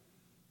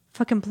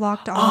 Fucking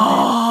blocked all of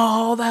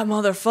Oh, that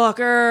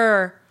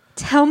motherfucker. it.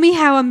 Tell me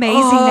how amazing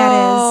that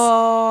is.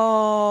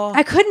 Oh.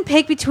 I couldn't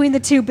pick between the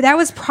two, but that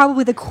was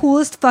probably the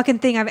coolest fucking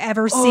thing I've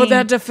ever seen. Oh,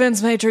 that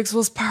defense matrix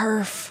was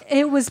perf.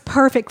 It was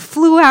perfect.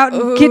 Flew out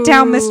and get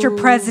down, Mr.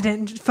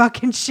 President.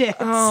 Fucking shit.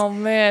 Oh,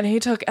 man. He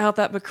took out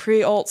that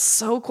McCree ult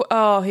so quick.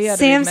 Oh, he had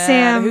to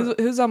Sam. be mad.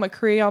 Who's on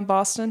McCree on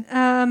Boston?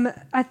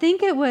 I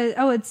think it was,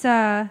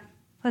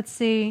 let's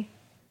see.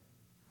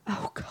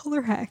 Oh,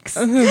 Color Hex.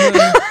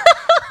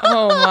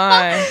 Oh,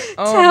 my.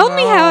 Oh, Tell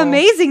me how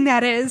amazing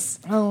that is.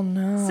 Oh,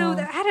 no. So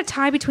I had a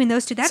tie between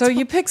those two. So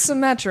you picked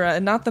Symmetra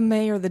and not the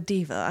May or the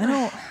Diva. I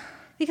don't...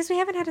 Because we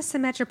haven't had a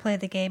Symmetra play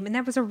of the game, and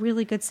that was a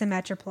really good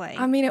Symmetra play.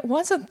 I mean, it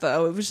wasn't,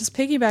 though. It was just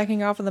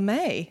piggybacking off of the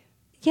May.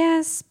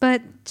 Yes,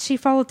 but she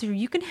followed through.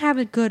 You can have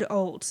a good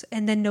ult,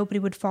 and then nobody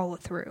would follow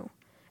through.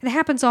 And it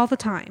happens all the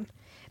time.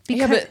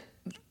 Yeah, but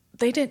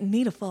they didn't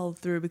need a follow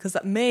through because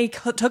that May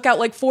took out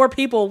like 4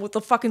 people with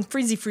the fucking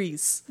freezy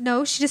freeze.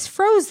 No, she just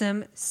froze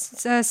them.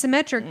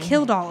 Symmetra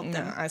killed all of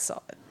them. No, I saw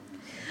it.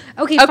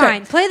 Okay,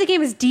 fine. Play of the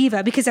game is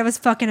Diva because that was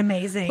fucking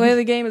amazing. Play of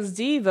the game is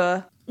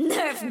Diva.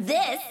 Nerf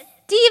this.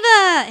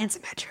 Diva and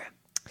Symmetra.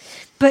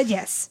 But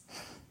yes,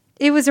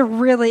 it was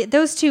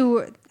those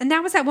two, and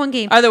that was that one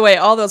game. Either way,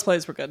 all those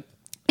plays were good.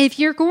 If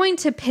you're going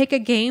to pick a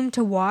game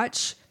to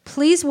watch,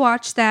 please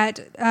watch that.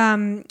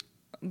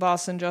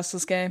 Boston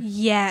Justice game.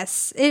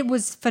 Yes, it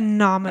was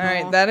phenomenal. All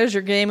right, that is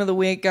your game of the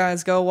week,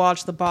 guys. Go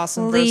watch the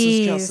Boston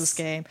versus Justice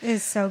game.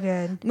 It's so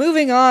good.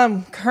 Moving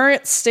on,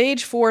 current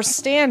stage 4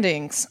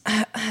 standings.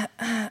 Wet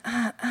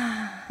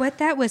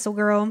that whistle,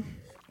 girl.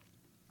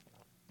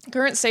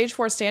 Current stage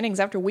 4 standings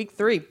after week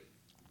 3.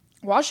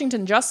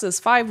 Washington Justice,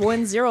 5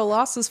 wins, 0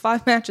 losses,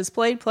 5 matches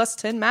played, plus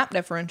 10 map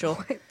differential.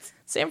 What?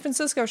 San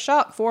Francisco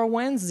Shock, 4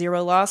 wins,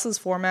 0 losses,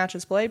 4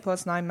 matches played,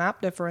 plus 9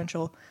 map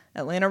differential.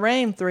 Atlanta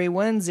Reign, 3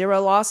 wins,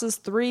 0 losses,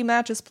 3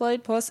 matches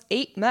played, plus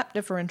 8 map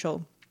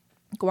differential.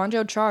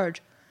 Guangzhou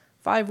Charge,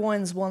 5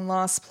 wins, 1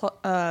 loss,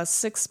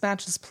 6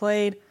 matches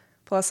played,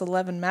 plus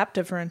 11 map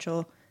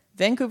differential.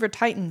 Vancouver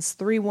Titans,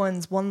 3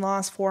 wins, 1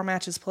 loss, 4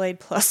 matches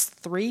played, plus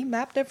 3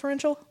 map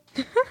differential.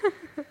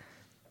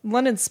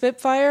 London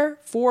Spitfire,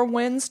 4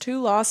 wins, 2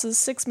 losses,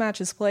 6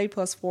 matches played,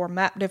 plus 4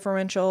 map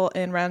differential.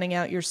 And rounding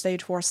out your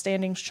Stage 4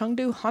 standings,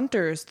 Chengdu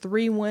Hunters,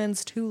 3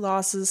 wins, 2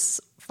 losses,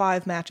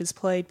 5 matches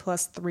played,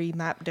 plus 3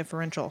 map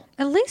differential.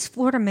 At least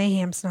Florida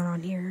Mayhem's not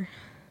on here.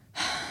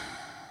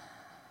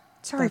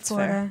 Sorry, That's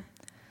Florida.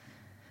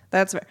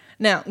 That's fair.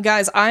 Now,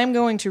 guys, I am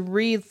going to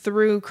read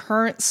through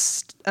current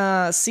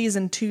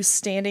season 2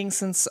 standings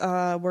since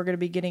we're going to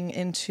be getting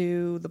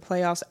into the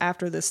playoffs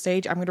after this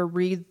stage. I'm going to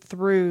read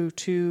through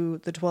to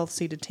the 12th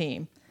seeded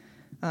team,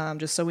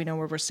 just so we know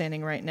where we're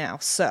standing right now.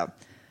 So,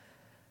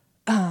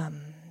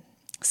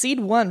 Seed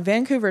 1,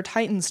 Vancouver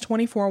Titans,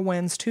 24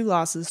 wins, 2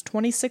 losses,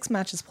 26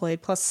 matches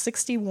played, plus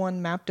 61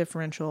 map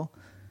differential.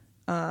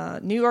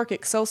 New York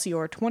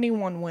Excelsior,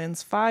 21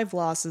 wins, 5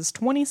 losses,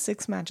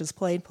 26 matches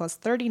played, plus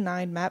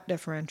 39 map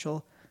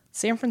differential.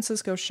 San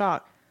Francisco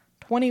Shock,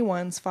 20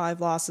 wins, 5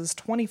 losses,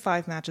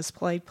 25 matches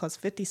played, plus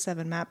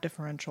 57 map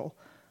differential.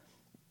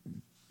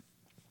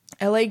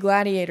 LA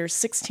Gladiators,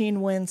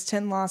 16 wins,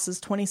 10 losses,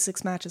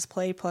 26 matches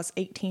played, plus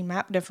 18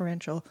 map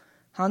differential.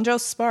 Hangzhou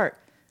Spark,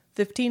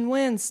 15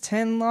 wins,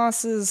 10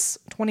 losses,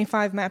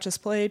 25 matches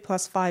played,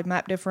 plus 5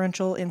 map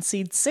differential. In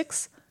Seed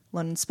 6,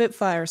 London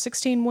Spitfire,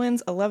 16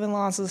 wins, 11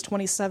 losses,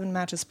 27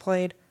 matches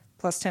played,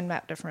 plus 10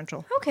 map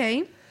differential.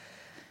 Okay.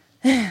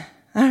 All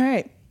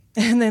right.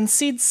 And then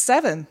Seed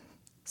 7,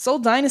 Seoul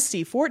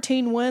Dynasty,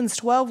 14 wins,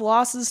 12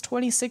 losses,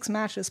 26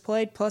 matches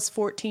played, plus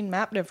 14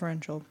 map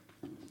differential.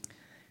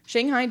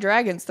 Shanghai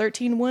Dragons,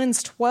 13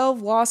 wins, 12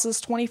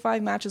 losses,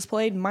 25 matches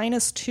played,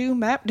 minus 2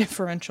 map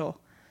differential.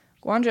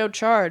 Guangzhou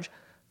Charge,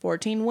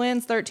 14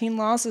 wins, 13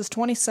 losses,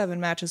 27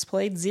 matches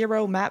played,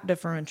 0 map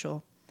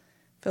differential.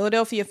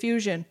 Philadelphia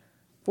Fusion,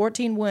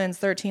 14 wins,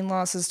 13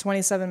 losses,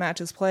 27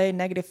 matches played,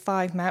 negative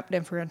 5 map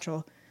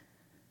differential.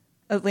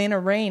 Atlanta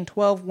Reign,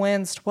 12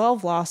 wins,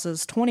 12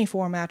 losses,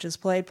 24 matches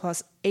played,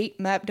 plus 8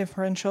 map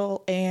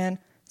differential. And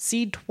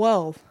Seed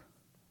 12,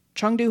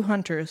 Chengdu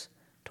Hunters,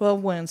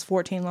 12 wins,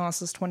 14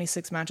 losses,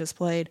 26 matches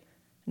played,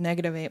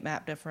 negative 8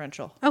 map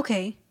differential.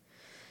 Okay.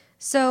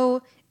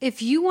 So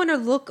if you want to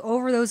look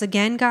over those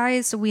again,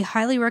 guys, we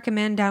highly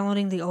recommend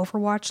downloading the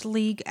Overwatch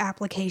League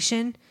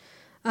application.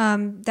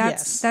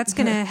 That's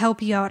going to help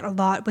you out a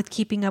lot with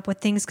keeping up with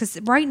things, because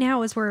right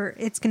now is where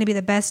it's going to be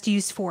the best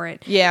use for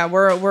it. Yeah,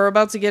 we're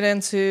about to get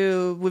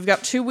into, we've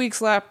got 2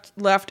 weeks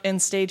left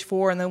in stage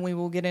 4, and then we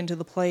will get into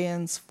the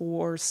play-ins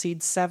for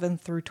Seed 7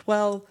 through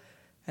 12,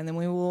 and then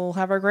we will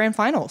have our grand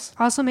finals.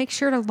 Also, make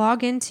sure to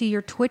log into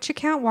your Twitch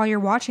account while you're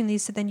watching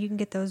these, so then you can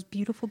get those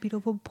beautiful,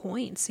 beautiful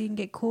points, so you can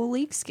get cool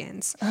league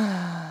skins.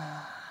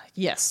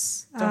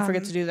 Yes, don't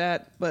forget to do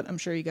that, but I'm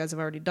sure you guys have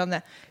already done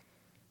that.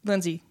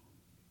 Lindsay.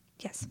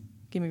 Yes.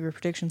 Give me your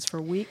predictions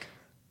for week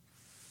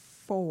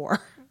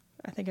 4.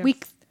 I think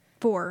week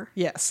 4.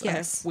 Yes. I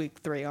have week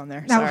 3 on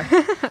there. No.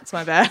 Sorry. That's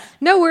my bad.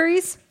 No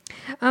worries.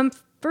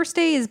 First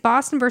day is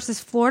Boston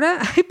versus Florida.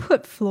 I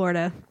put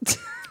Florida.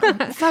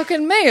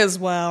 Fucking may as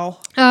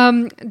well.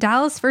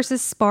 Dallas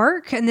versus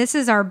Spark. And this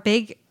is our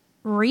big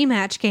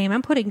rematch game.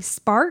 I'm putting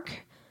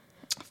Spark.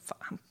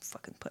 I'm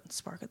fucking putting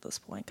Spark at this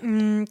point.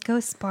 Go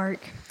Spark.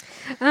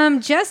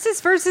 Justice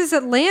versus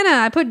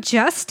Atlanta. I put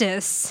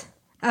Justice.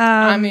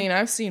 I mean,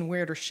 I've seen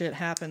weirder shit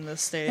happen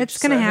this stage. It's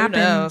going to happen.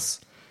 Who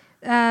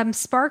knows?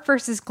 Spark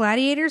versus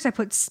Gladiators. I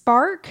put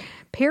Spark.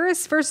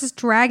 Paris versus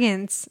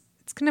Dragons.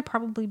 It's going to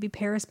probably be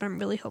Paris, but I'm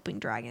really hoping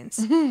Dragons.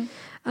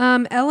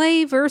 Mm-hmm.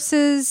 LA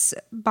versus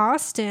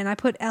Boston. I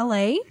put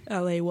LA.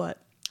 LA what?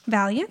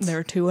 Valiant. There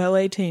are 2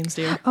 LA teams,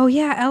 dude. Oh,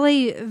 yeah.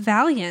 LA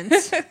Valiant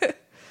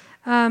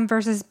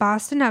versus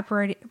Boston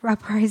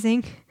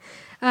Uprising.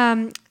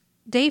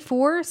 Day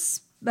 4,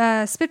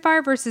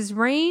 Spitfire versus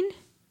Reign.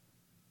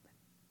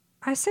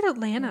 I said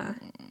Atlanta.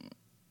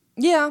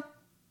 Yeah.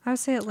 I would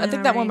say Atlanta. I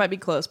think that one might be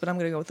close, but I'm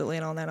going to go with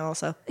Atlanta on that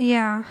also.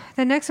 Yeah.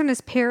 The next one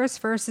is Paris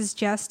versus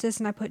Justice,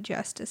 and I put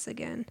Justice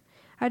again.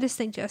 I just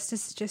think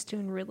Justice is just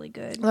doing really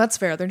good. Well, that's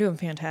fair. They're doing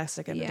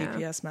fantastic in the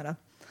DPS meta.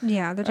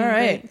 Yeah, they're doing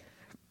great.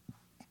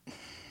 Great.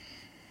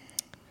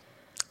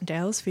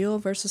 Dallas Fuel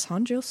versus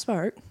Hangzhou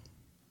Spark.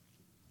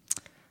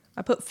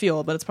 I put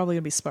Fuel, but it's probably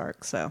going to be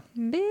Spark, so.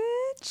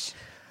 Bitch.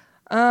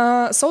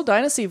 Seoul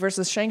Dynasty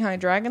versus Shanghai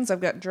Dragons.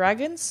 I've got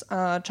Dragons.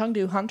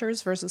 Chengdu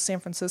Hunters versus San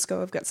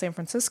Francisco. I've got San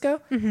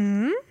Francisco.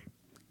 Mm-hmm.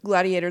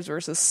 Gladiators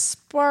versus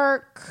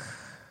Spark.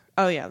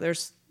 Oh, yeah,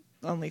 there's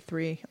only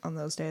 3 on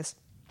those days.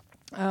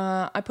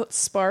 I put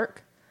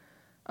Spark.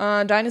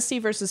 Dynasty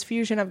versus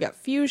Fusion. I've got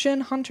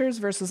Fusion. Hunters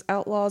versus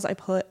Outlaws. I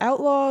put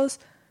Outlaws.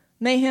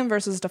 Mayhem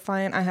versus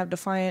Defiant. I have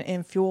Defiant.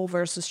 And Fuel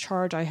versus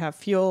Charge. I have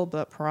Fuel,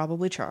 but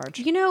probably Charge.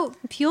 You know,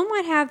 Fuel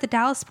might have the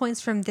Dallas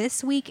points from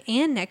this week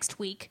and next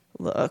week.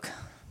 Look.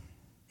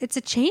 It's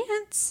a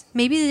chance.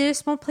 Maybe they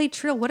just won't play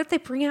Trill. What if they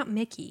bring out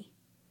Mickey?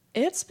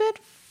 It's been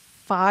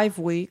 5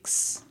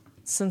 weeks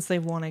since they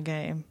won a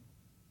game.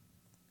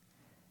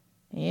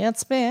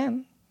 It's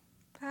been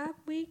 5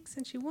 weeks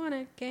since you won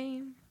a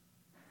game.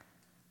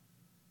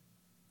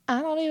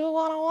 I don't even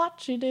want to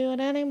watch you do it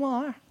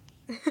anymore.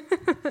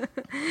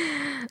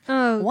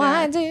 Oh,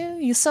 Why God. do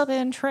you sub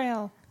in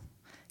Trail?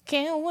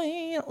 Can't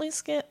we at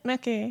least get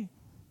Mickey?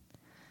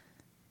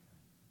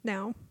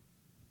 No.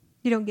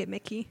 You don't get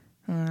Mickey.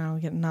 No,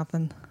 we get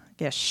nothing.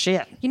 Get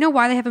shit. You know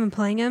why they haven't been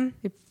playing him?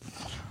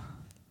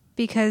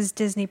 Because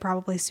Disney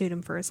probably sued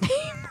him for his name.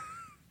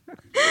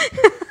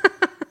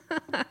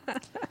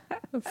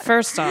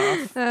 First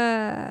off,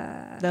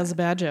 that was a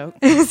bad joke.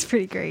 It's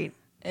pretty great.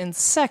 And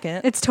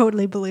second, It's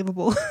totally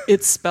believable.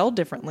 it's spelled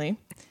differently.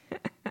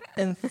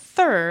 And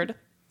third,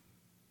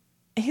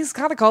 he's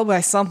got to go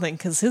by something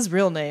because his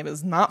real name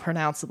is not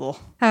pronounceable.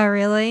 Oh,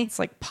 really? It's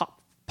like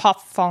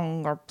Pop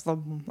Fong or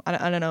something.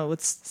 I don't know.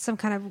 It's Some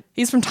kind of,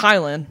 he's from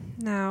Thailand.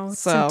 no,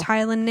 So- some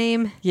Thailand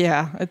name.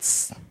 Yeah,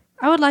 it's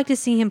I would like to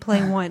see him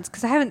play once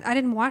because I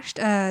didn't watch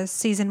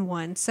season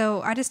 1,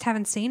 so I just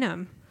haven't seen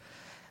him.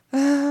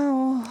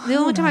 oh, The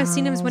only time I've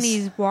seen him is when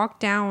he's walked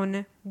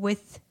down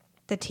with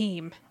the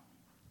team.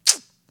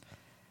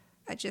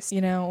 we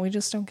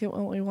just don't get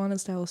what we want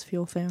as Dallas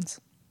Fuel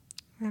fans.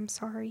 I'm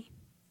sorry.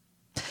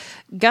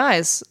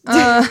 Guys,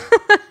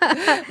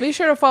 be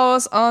sure to follow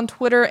us on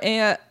Twitter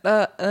at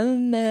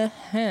I'm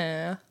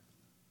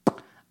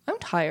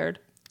tired.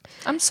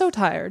 I'm so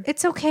tired.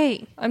 It's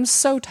okay. I'm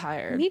so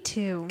tired. Me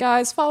too.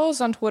 Guys, follow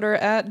us on Twitter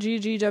at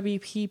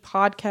GGWP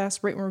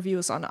Podcast. Rate and review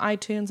us on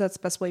iTunes. That's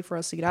the best way for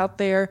us to get out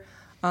there.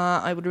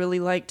 I would really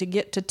like to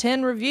get to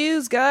 10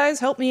 reviews, guys.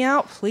 Help me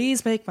out.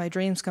 Please make my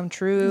dreams come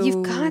true.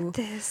 You've got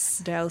this.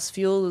 Dallas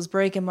Fuel is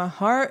breaking my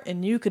heart,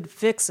 and you could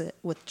fix it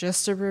with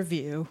just a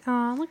review.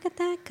 Oh, look at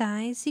that,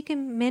 guys. You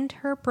can mend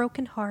her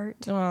broken heart.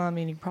 Well, I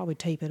mean, you can probably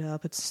tape it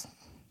up. It's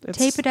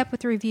Tape it up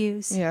with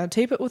reviews. Yeah,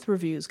 tape it with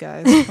reviews,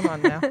 guys. Come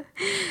on now.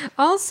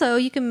 Also,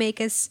 you can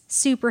make us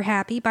super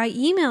happy by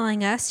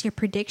emailing us your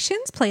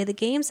predictions, play the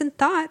games, and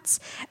thoughts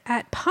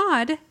at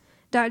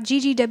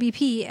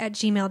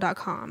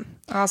pod.ggwp@gmail.com.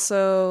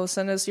 Also,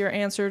 send us your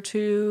answer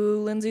to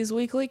Lindsay's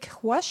weekly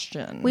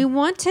question. We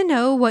want to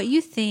know what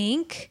you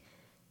think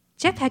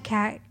Jetpack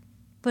Cat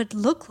would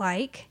look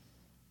like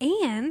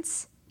and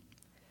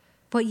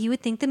what you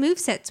would think the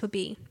movesets would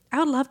be. I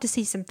would love to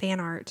see some fan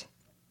art.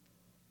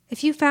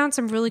 If you found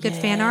some really good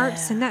fan art,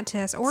 send that to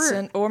us.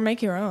 Or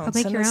make your own.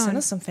 Send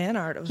us some fan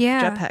art of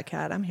Yeah. Jetpack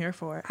Cat. I'm here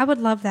for it. I would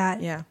love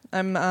that. Yeah,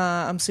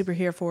 I'm super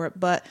here for it.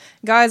 But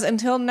guys,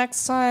 until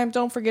next time,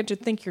 don't forget to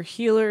think your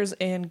healers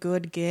and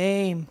good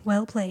game.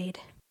 Well played.